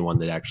not anyone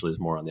that actually is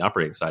more on the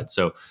operating side.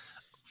 So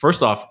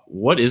first off,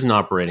 what is an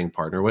operating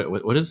partner?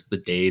 What does the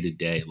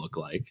day-to-day look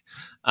like?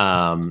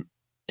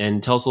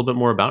 And tell us a little bit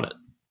more about it.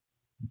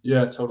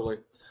 Yeah, totally.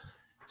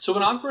 So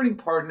an operating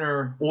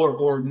partner,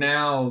 or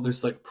now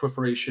there's like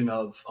proliferation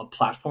of a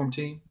platform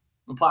team.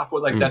 A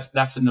platform, like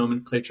that's the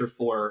nomenclature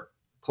for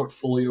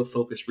portfolio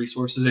focused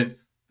resources. And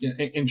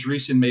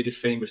Andreessen made it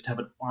famous to have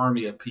an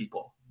army of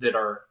people that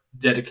are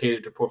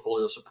dedicated to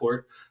portfolio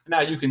support. Now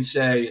you can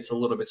say it's a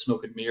little bit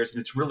smoke and mirrors, and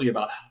it's really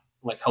about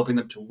like helping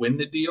them to win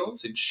the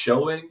deals and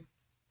showing,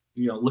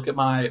 look at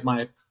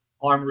my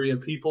armory of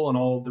people and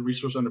all the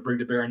resources I'm going to bring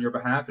to bear on your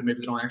behalf. And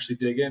maybe they don't actually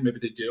dig in, maybe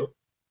they do.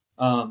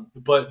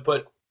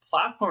 But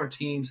platform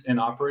teams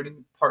and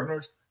operating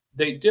partners,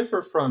 they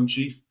differ from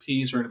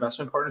GPs or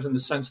investment partners in the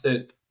sense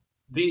that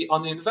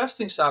on the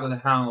investing side of the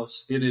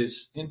house, it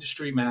is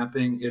industry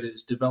mapping, it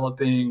is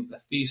developing a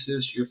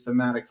thesis, your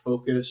thematic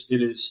focus,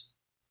 it is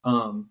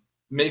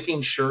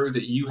making sure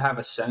that you have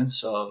a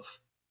sense of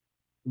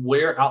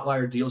where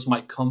outlier deals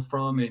might come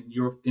from in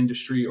your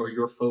industry or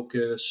your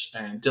focus,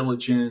 and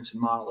diligence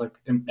and model,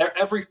 and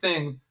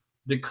everything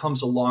that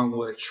comes along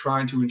with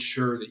trying to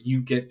ensure that you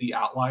get the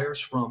outliers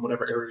from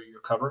whatever area you're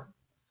covering.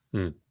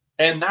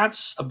 And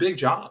that's a big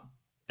job,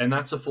 and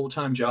that's a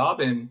full-time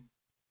job. And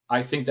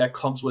I think that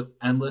comes with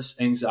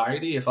endless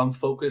anxiety. If I'm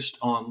focused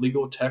on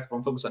legal tech, or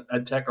I'm focused on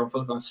ed tech, or I'm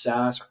focused on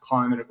SaaS or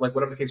climate, or like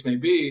whatever the case may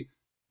be,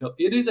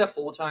 it is a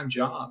full-time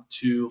job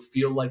to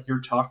feel like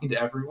you're talking to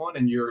everyone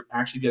and you're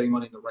actually getting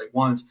money in the right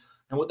ones.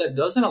 And what that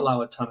doesn't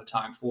allow a ton of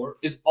time for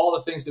is all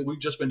the things that we've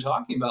just been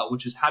talking about,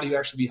 which is how do you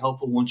actually be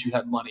helpful once you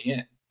have money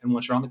in and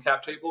once you're on the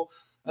cap table.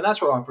 And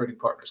that's where operating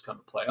partners come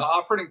to play.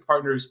 Operating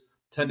partners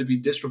tend to be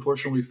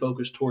disproportionately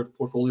focused toward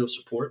portfolio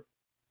support.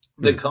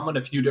 They come in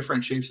a few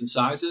different shapes and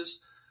sizes.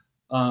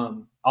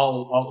 I'll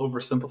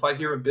oversimplify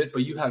here a bit,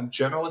 but you have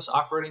generalist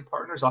operating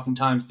partners.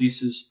 Oftentimes,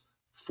 this is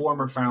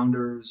former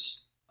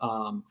founders,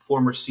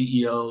 former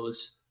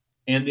CEOs,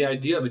 and the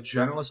idea of a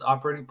generalist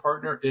operating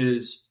partner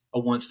is a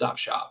one-stop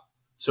shop.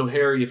 So,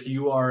 Harry, if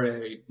you are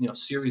a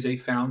Series A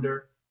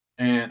founder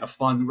and a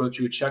fund wrote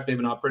you a check, they have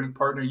an operating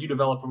partner, you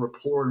develop a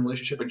rapport and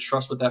relationship and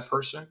trust with that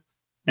person,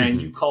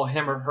 and you call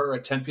him or her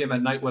at 10 p.m.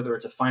 at night, whether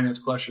it's a finance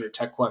question or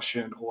tech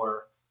question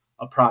or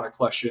a product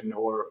question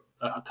or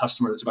a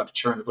customer that's about to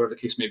churn, whatever the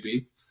case may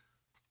be.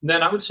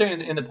 Then I would say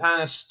in the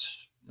past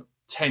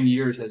 10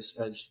 years,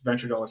 as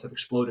venture dollars have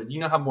exploded,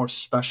 have more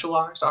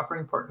specialized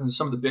operating partners.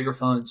 Some of the bigger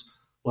funds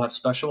will have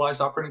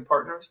specialized operating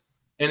partners.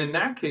 And in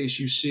that case,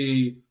 you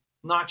see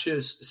not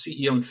just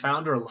CEO and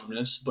founder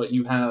alumnus, but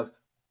you have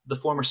the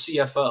former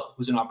CFO,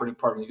 who's an operating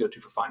partner you go to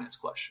for finance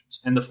questions,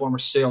 and the former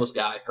sales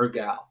guy or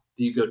gal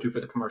that you go to for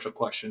the commercial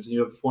questions. And you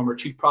have the former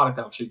chief product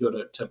officer you go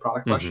to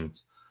product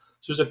questions.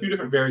 So there's a few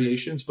different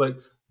variations, but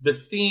the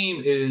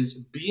theme is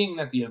being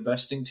that the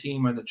investing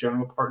team and the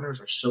general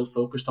partners are so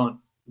focused on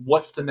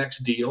what's the next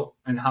deal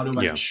and how do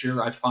I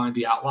ensure I find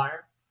the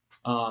outlier.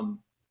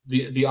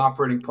 The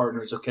operating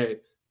partners, okay,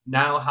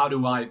 now how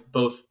do I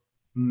both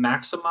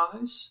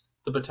maximize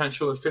the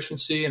potential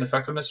efficiency and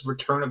effectiveness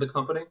return of the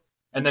company,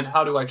 and then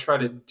how do I try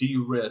to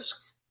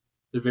de-risk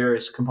the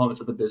various components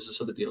of the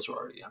business of the deals we're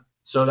already in.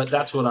 So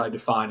that's what I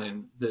define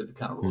in the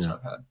kind of roles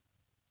I've had.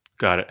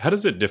 Got it. How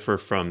does it differ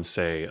from,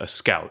 say, a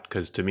scout?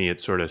 Because to me, it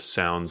sort of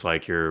sounds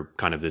like you're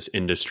kind of this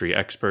industry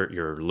expert.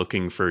 You're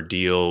looking for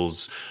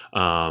deals.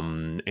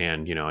 And,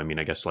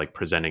 I guess like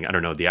presenting, I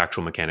don't know, the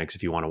actual mechanics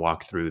if you want to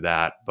walk through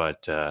that.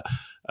 But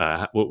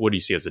what do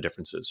you see as the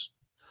differences?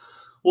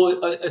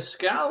 Well, a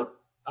scout,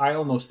 I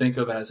almost think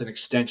of as an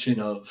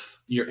extension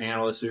of your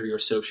analysts or your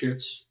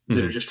associates that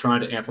are just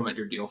trying to implement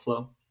your deal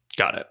flow.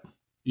 Got it.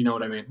 You know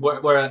what I mean?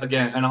 Where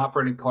again, an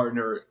operating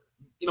partner,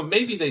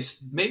 maybe they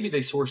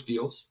source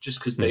deals just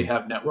because they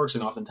have networks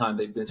and oftentimes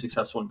they've been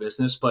successful in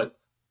business, but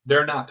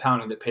they're not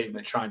pounding the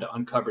pavement trying to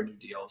uncover new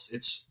deals.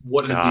 It's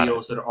what are the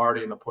deals that are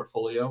already in the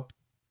portfolio,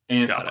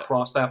 and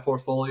across that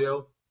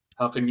portfolio,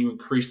 how can you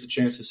increase the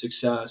chance of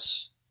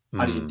success?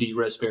 How do you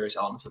de-risk various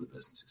elements of the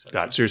business?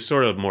 Got it. So you're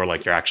sort of more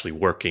like you're actually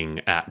working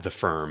at the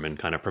firm and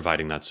kind of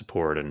providing that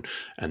support and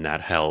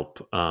that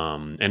help.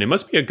 And it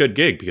must be a good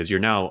gig because you're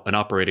now an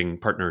operating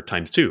partner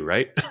times 2,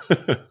 right?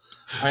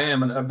 I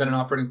am. I've been an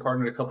operating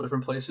partner at a couple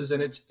different places,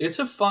 and it's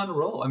a fun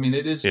role. I mean,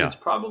 it is. Yeah. It's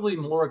probably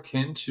more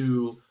akin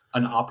to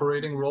an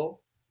operating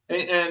role,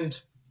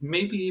 and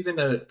maybe even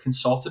a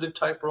consultative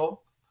type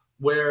role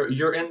where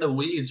you're in the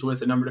weeds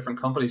with a number of different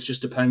companies.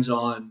 Just depends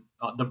on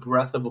the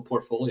breadth of a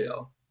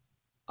portfolio.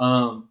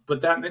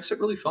 But that makes it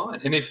really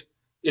fun. And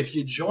if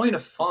you join a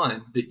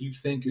fund that you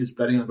think is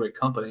betting on great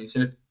companies,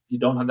 and if you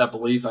don't have that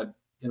belief, I'd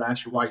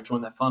ask you why you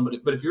joined that fund.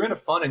 But if you're in a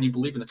fund and you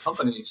believe in the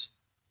companies,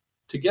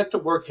 to get to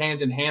work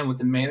hand in hand with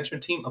the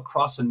management team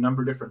across a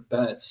number of different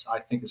bets, I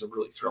think is a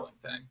really thrilling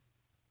thing.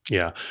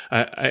 Yeah,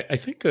 I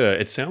think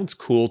it sounds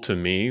cool to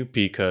me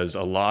because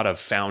a lot of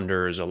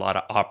founders, a lot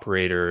of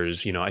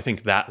operators, I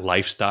think that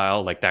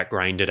lifestyle, like that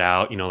grind it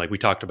out, like we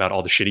talked about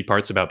all the shitty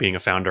parts about being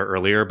a founder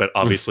earlier, but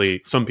obviously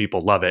some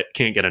people love it,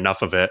 can't get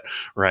enough of it,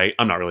 right?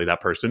 I'm not really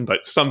that person,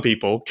 but some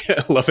people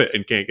love it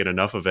and can't get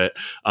enough of it.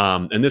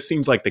 And this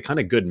seems like the kind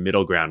of good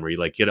middle ground where you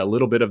like get a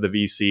little bit of the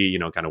VC,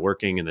 kind of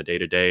working in the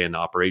day-to-day and the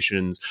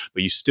operations,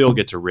 but you still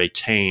get to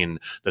retain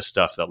the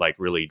stuff that like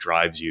really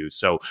drives you.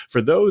 So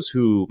for those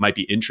who might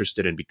be interested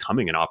in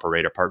becoming an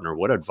operator partner,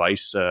 what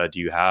advice do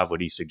you have? What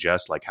do you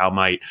suggest? Like, how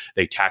might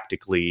they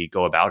tactically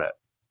go about it?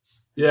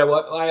 Yeah,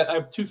 well, I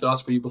have two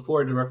thoughts for you.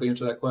 Before I directly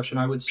answer that question,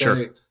 I would say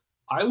Sure.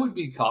 I would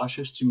be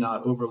cautious to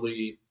not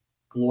overly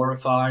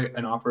glorify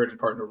an operating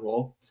partner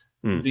role.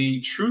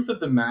 The truth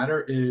of the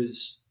matter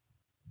is,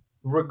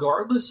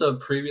 regardless of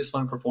previous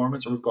fund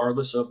performance, or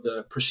regardless of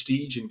the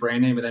prestige and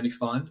brand name at any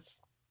fund,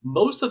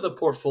 most of the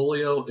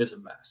portfolio is a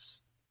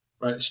mess,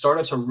 right?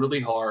 Startups are really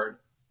hard.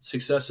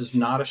 Success is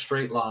not a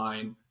straight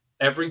line.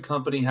 Every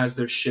company has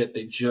their shit.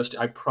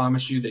 I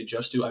promise you, they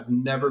just do. I've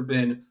never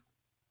been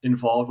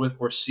involved with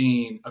or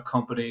seen a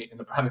company in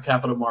the private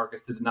capital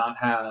markets that did not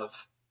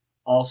have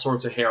all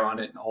sorts of hair on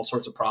it and all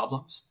sorts of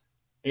problems.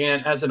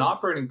 And as an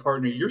operating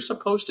partner, you're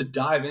supposed to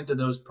dive into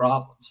those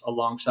problems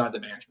alongside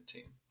the management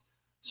team.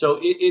 So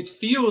it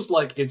feels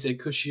like it's a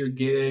cushier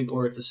gig,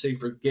 or it's a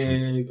safer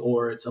gig,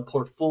 or it's a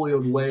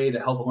portfolioed way to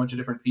help a bunch of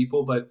different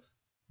people. But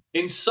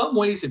in some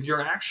ways, if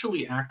you're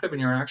actually active and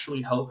you're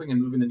actually helping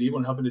and moving the needle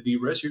and helping to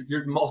de-risk,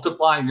 you're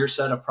multiplying your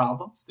set of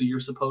problems that you're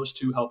supposed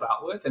to help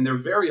out with. And they're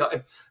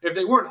if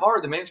they weren't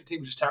hard, the management team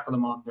would just tackle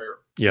them on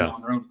their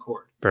own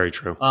accord. Very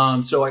true.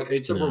 So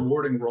it's a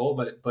rewarding role,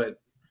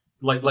 but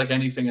like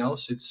anything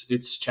else,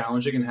 it's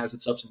challenging and has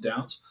its ups and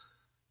downs.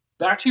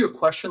 Back to your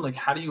question, like,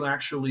 how do you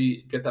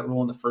actually get that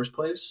role in the first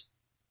place?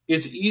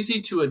 It's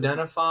easy to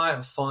identify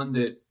a fund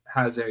that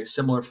has a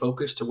similar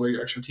focus to where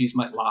your expertise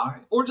might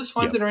lie, or just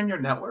funds that are in your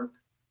network.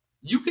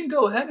 You can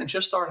go ahead and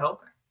just start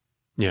helping.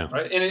 Yeah.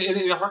 Right. And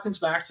it harkens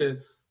back to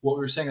what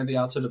we were saying at the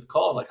outset of the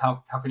call, like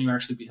how can you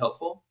actually be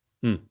helpful?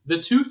 The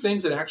two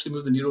things that actually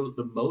move the needle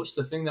the most,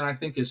 the thing that I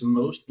think is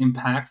most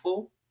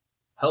impactful,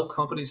 help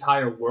companies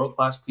hire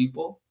world-class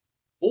people,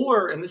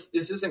 or, and this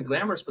isn't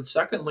glamorous, but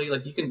secondly,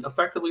 like, you can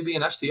effectively be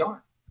an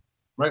SDR,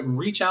 right?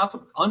 Reach out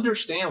to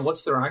understand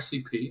what's their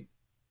ICP,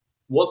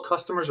 what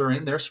customers are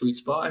in their sweet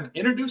spot, and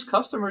introduce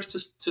customers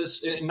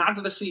to not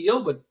to the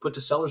CEO, but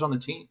to sellers on the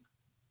team.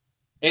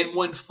 And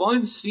when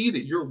funds see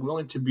that you're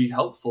willing to be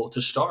helpful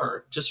to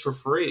start just for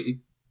free,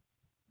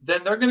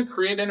 then they're going to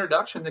create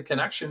introductions and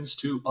connections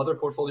to other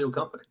portfolio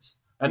companies.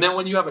 And then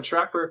when you have a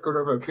track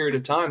record over a period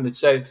of time that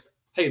say,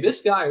 hey,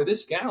 this guy or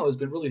this gal has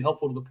been really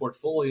helpful to the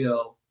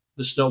portfolio,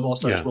 the snowball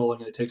starts rolling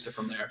and it takes it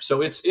from there.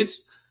 So it's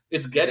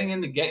getting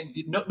in the game.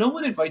 No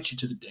one invites you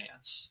to the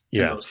dance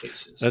in those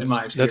cases, in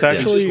my experience. That's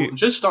actually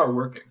just start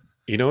working.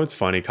 It's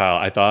funny, Kyle.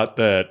 I thought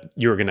that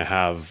you were going to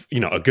have,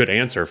 a good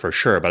answer for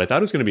sure, but I thought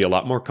it was going to be a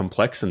lot more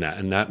complex than that.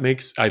 And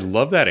I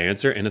love that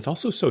answer. And it's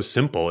also so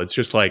simple. It's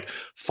just like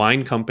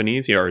find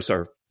companies,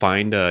 or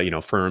find,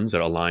 firms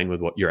that align with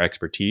what your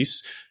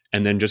expertise,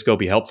 and then just go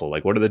be helpful.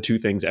 Like, what are the two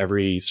things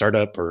every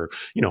startup or,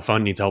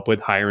 fund needs help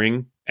with?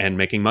 Hiring and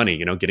making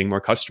money, getting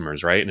more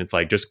customers, right? And it's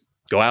like, just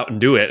go out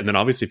and do it. And then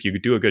obviously if you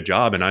do a good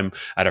job and I'm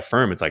at a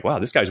firm, it's like, wow,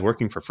 this guy's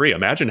working for free.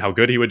 Imagine how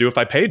good he would do if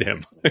I paid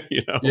him.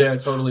 Yeah,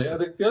 totally.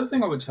 The other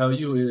thing I would tell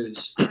you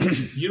is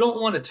you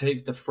don't want to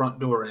take the front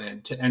door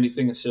in to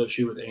anything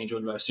associated with angel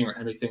investing or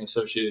anything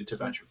associated to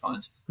venture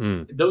funds.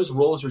 Those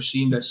roles are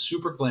seen as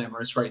super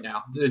glamorous right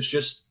now. That's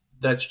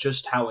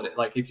just how it is.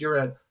 Like, if you're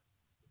at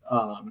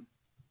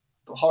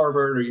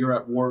Harvard, or you're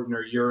at Wharton,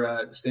 or you're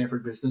at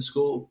Stanford Business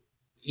School,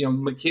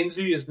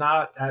 McKinsey is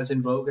not as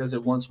in vogue as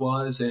it once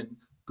was, and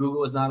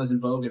Google is not as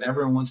in vogue, and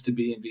everyone wants to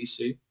be in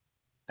VC.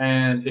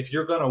 And if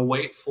you're going to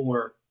wait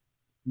for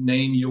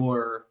name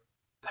your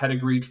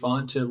pedigreed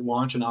fund to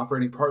launch an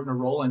operating partner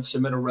role and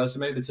submit a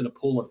resume that's in a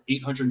pool of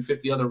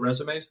 850 other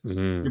resumes,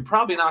 you're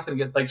probably not going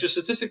to get, like, just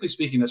statistically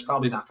speaking, that's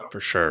probably not going to for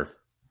sure.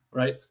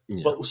 Right.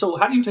 Yeah. But so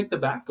how do you take the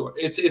back door?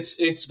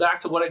 It's back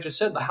to what I just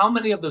said. How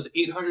many of those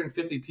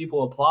 850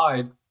 people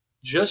applied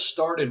just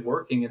started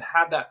working and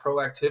had that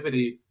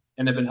proactivity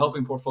and have been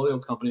helping portfolio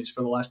companies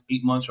for the last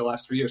 8 months or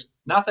last 3 years?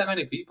 Not that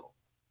many people.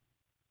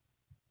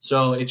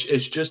 So it's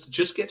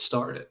just get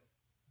started.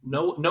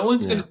 No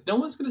one's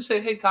gonna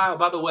say, hey, Kyle,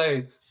 by the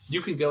way,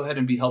 you can go ahead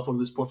and be helpful to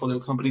this portfolio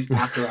companies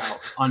after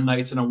hours, on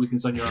nights and on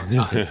weekends on your own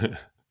time.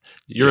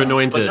 You're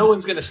anointed. But no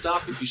one's gonna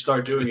stop if you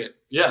start doing it.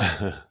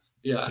 Yeah.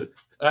 Yeah.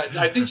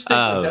 I think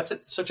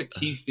that's such a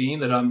key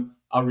theme that I'm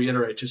I'll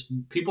reiterate, just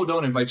people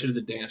don't invite you to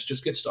the dance.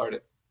 Just get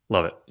started.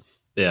 Love it.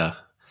 Yeah.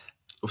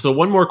 So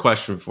one more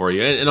question for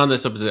you. And on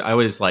this episode, I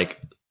always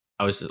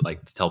just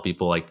like to tell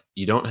people, like,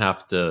 you don't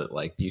have to,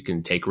 like, you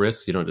can take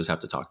risks. You don't just have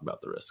to talk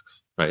about the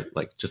risks, right?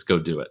 Like, just go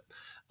do it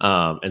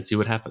and see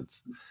what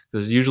happens.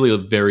 There's usually a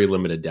very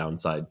limited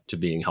downside to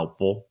being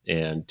helpful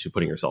and to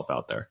putting yourself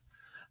out there.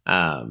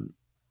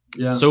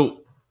 Yeah.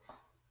 So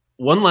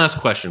one last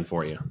question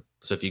for you.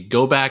 So if you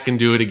go back and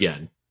do it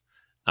again,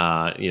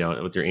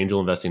 with your angel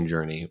investing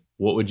journey,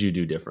 what would you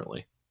do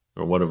differently?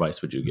 Or what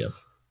advice would you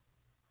give?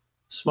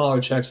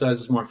 Smaller check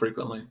sizes more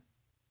frequently.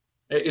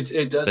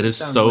 It doesn't. That is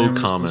sound so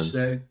glamorous common. to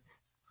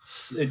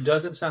say. It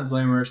doesn't sound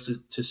glamorous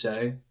to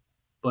say,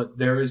 but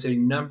there is a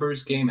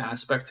numbers game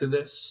aspect to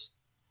this,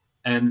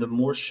 and the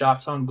more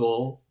shots on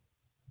goal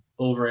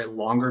over a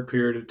longer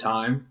period of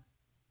time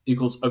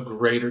equals a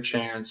greater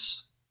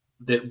chance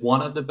that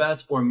one of the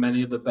bets or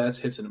many of the bets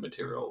hits in a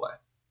material way.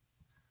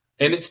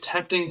 And it's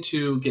tempting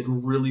to get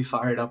really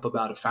fired up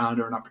about a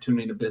founder, an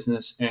opportunity in a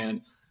business,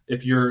 and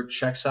if your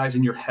check size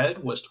in your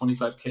head was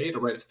 25K to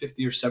write a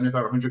 50 or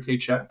 75 or 100K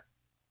check.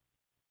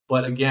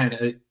 But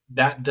again,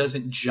 that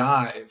doesn't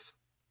jive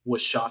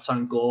with shots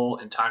on goal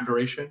and time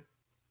duration.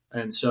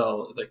 And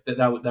so like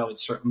that would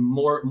start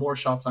more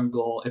shots on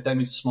goal. If that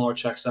means smaller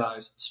check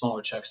size, that's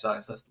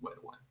the way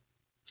to win.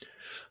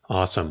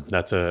 Awesome.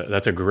 That's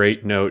a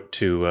great note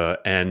to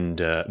end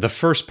the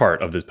first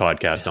part of this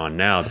podcast on.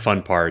 Now, the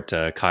fun part,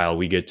 Kyle,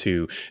 we get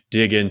to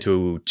dig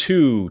into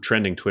 2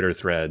 trending Twitter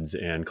threads,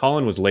 and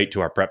Colin was late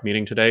to our prep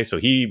meeting today, so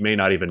he may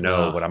not even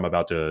know what I'm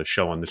about to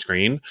show on the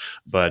screen.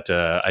 But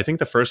I think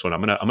the first one,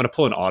 I'm gonna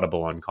pull an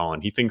audible on Colin.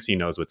 He thinks he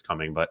knows what's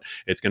coming, but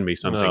it's gonna be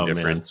something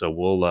different. Man. So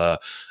we'll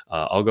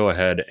I'll go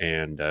ahead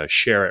and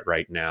share it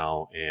right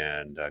now.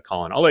 And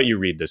Colin, I'll let you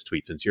read this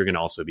tweet since you're going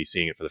to also be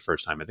seeing it for the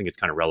first time. I think it's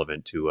kind of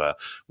relevant to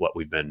what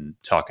we've been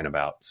talking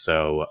about.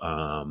 So,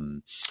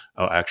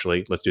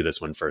 actually, let's do this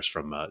one first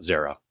from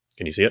Zara.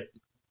 Can you see it?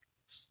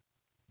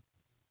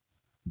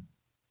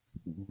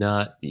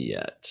 Not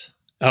yet.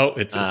 Oh,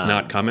 it's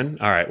not coming.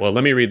 All right. Well,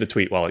 let me read the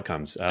tweet while it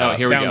comes.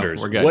 Here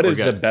Founders, we go. What is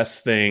the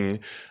best thing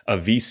a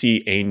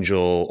VC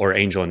angel or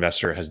angel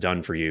investor has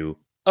done for you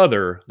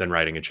other than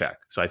writing a check?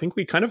 So I think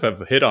we kind of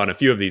have hit on a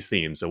few of these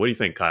themes. So what do you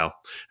think, Kyle?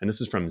 And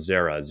this is from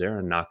Zara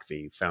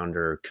Nakvi,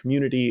 founder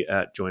community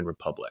at Join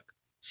Republic.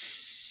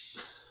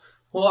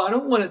 Well, I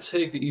don't want to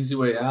take the easy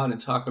way out and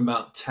talk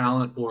about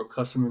talent or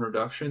customer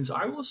introductions.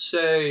 I will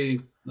say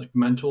like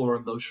mental or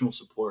emotional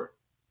support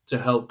to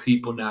help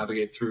people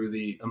navigate through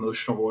the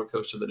emotional roller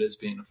coaster that is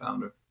being a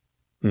founder.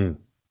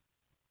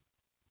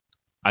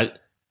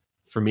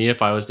 For me,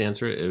 if I was to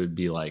answer it, it would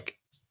be like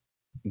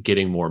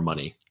getting more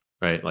money,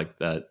 right? Like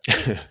that.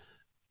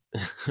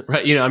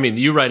 Right. You know, I mean,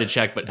 you write a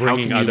check, but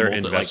bringing how can other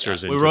you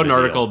investors into we wrote an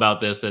article deal.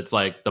 about this. It's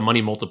like the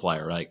money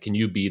multiplier, right? Can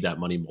you be that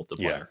money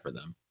multiplier for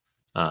them?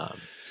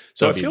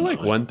 So I feel like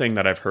one thing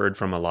that I've heard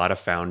from a lot of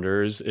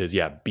founders is,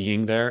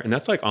 being there. And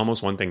that's like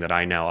almost one thing that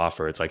I now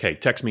offer. It's like, hey,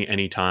 text me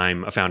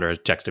anytime. A founder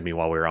texted me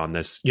while we were on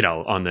this,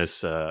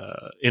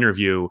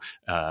 interview,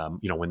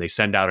 when they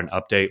send out an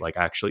update, like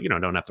actually,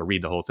 don't have to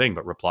read the whole thing,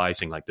 but reply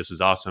saying like, this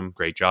is awesome.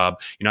 Great job.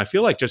 I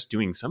feel like just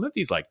doing some of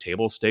these like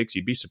table stakes,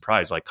 you'd be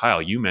surprised. Like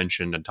Kyle, you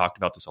mentioned and talked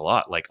about this a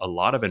lot. Like a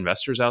lot of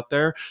investors out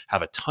there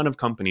have a ton of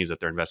companies that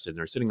they're invested in.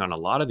 They're sitting on a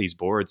lot of these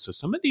boards. So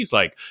some of these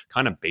like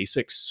kind of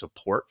basic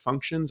support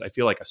functions, I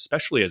feel like,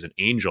 especially as an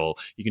angel,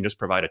 you can just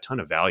provide a ton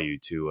of value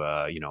to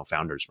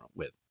founders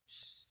with.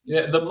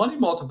 Yeah, the money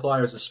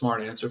multiplier is a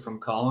smart answer from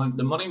Colin.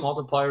 The money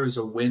multiplier is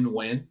a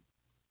win-win.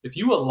 If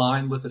you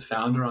align with the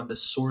founder on the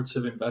sorts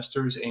of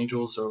investors,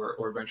 angels,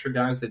 or venture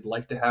guys they'd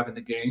like to have in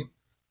the game,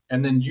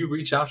 and then you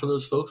reach out to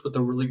those folks with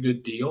a really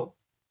good deal,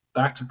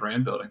 back to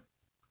brand building.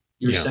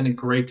 You're sending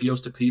great deals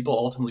to people.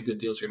 Ultimately, good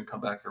deals are going to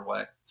come back your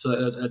way. So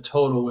a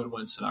total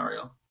win-win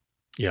scenario.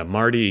 Yeah,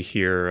 Marty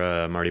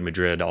here, Marty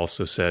Madrid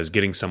also says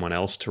getting someone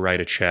else to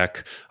write a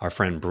check. Our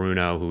friend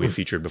Bruno, who we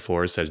featured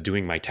before, says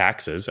doing my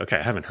taxes. Okay,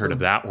 I haven't heard of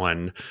that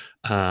one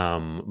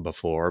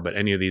before, but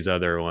any of these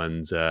other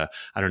ones, I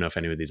don't know if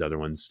any of these other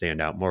ones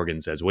stand out.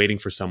 Morgan says waiting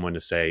for someone to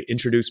say,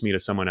 introduce me to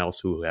someone else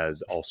who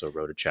has also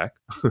wrote a check.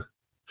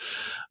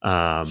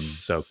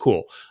 So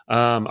cool.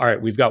 All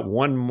right. We've got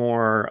one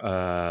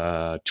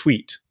more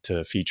tweet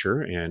to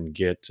feature and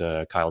get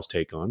Kyle's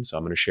take on. So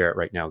I'm going to share it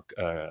right now.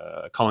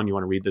 Colin, you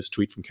want to read this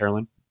tweet from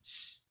Carolyn?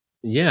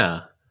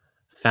 Yeah.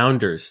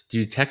 Founders, do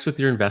you text with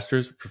your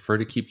investors or prefer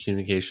to keep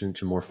communication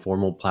to more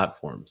formal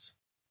platforms?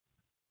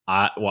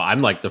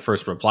 I'm like the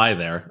first reply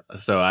there.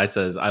 So I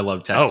says, I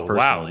love text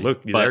personally. Wow.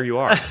 Look, there you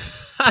are.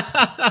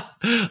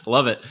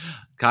 Love it.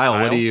 Kyle,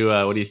 what do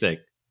you think?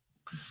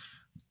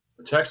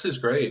 Text is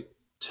great.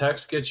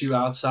 Text gets you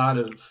outside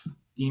of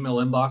email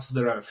inboxes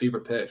that are at a fever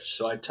pitch.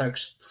 So I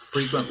text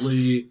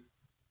frequently,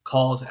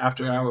 calls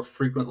after hour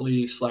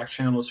frequently, Slack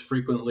channels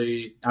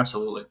frequently.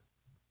 Absolutely.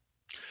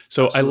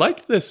 So I Absolutely.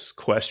 liked this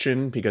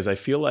question because I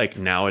feel like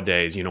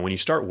nowadays, when you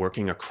start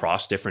working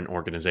across different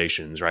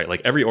organizations, right?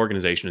 Like every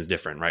organization is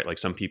different, right? Like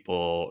some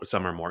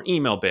are more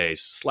email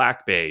based,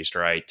 Slack based,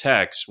 right?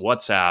 Text,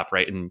 WhatsApp,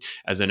 right? And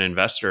as an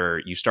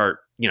investor, you start,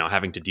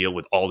 having to deal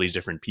with all these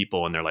different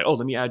people and they're like, oh,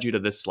 let me add you to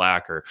this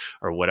Slack or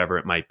whatever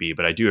it might be.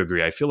 But I do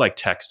agree. I feel like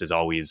text is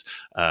always,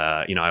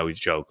 I always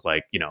joke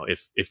like,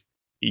 if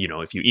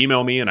you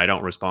email me and I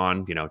don't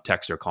respond,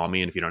 text or call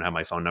me. And if you don't have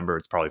my phone number,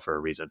 it's probably for a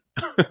reason.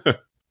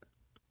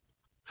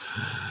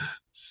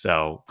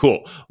 So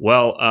cool.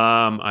 Well,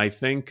 I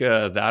think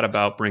that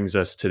about brings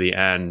us to the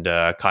end.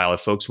 Kyle,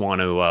 if folks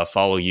want to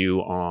follow you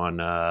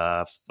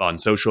on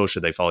social,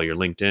 should they follow your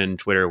LinkedIn,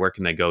 Twitter? Where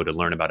can they go to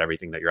learn about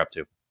everything that you're up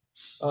to?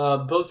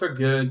 Both are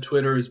good.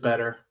 Twitter is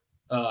better.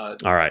 All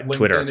right,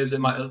 Twitter.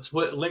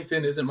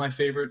 LinkedIn isn't my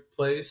favorite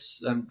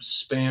place. I'm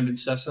spammed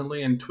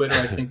incessantly, and Twitter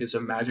I think is a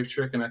magic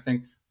trick. And I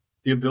think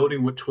the ability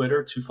with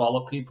Twitter to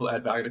follow people,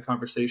 add value to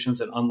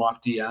conversations, and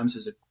unlock DMs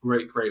is a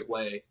great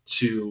way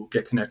to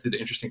get connected to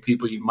interesting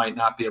people you might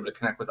not be able to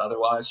connect with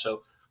otherwise.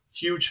 So,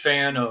 huge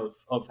fan of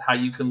how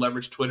you can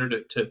leverage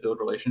Twitter to build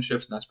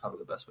relationships, and that's probably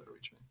the best way to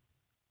reach me.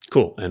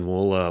 Cool, and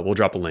we'll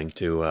drop a link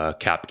to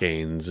Cap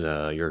Gains,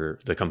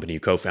 the company you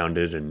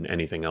co-founded, and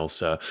anything else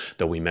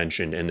that we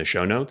mentioned in the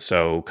show notes.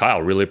 So,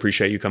 Kyle, really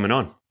appreciate you coming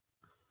on.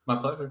 My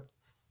pleasure.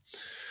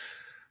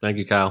 Thank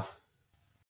you, Kyle.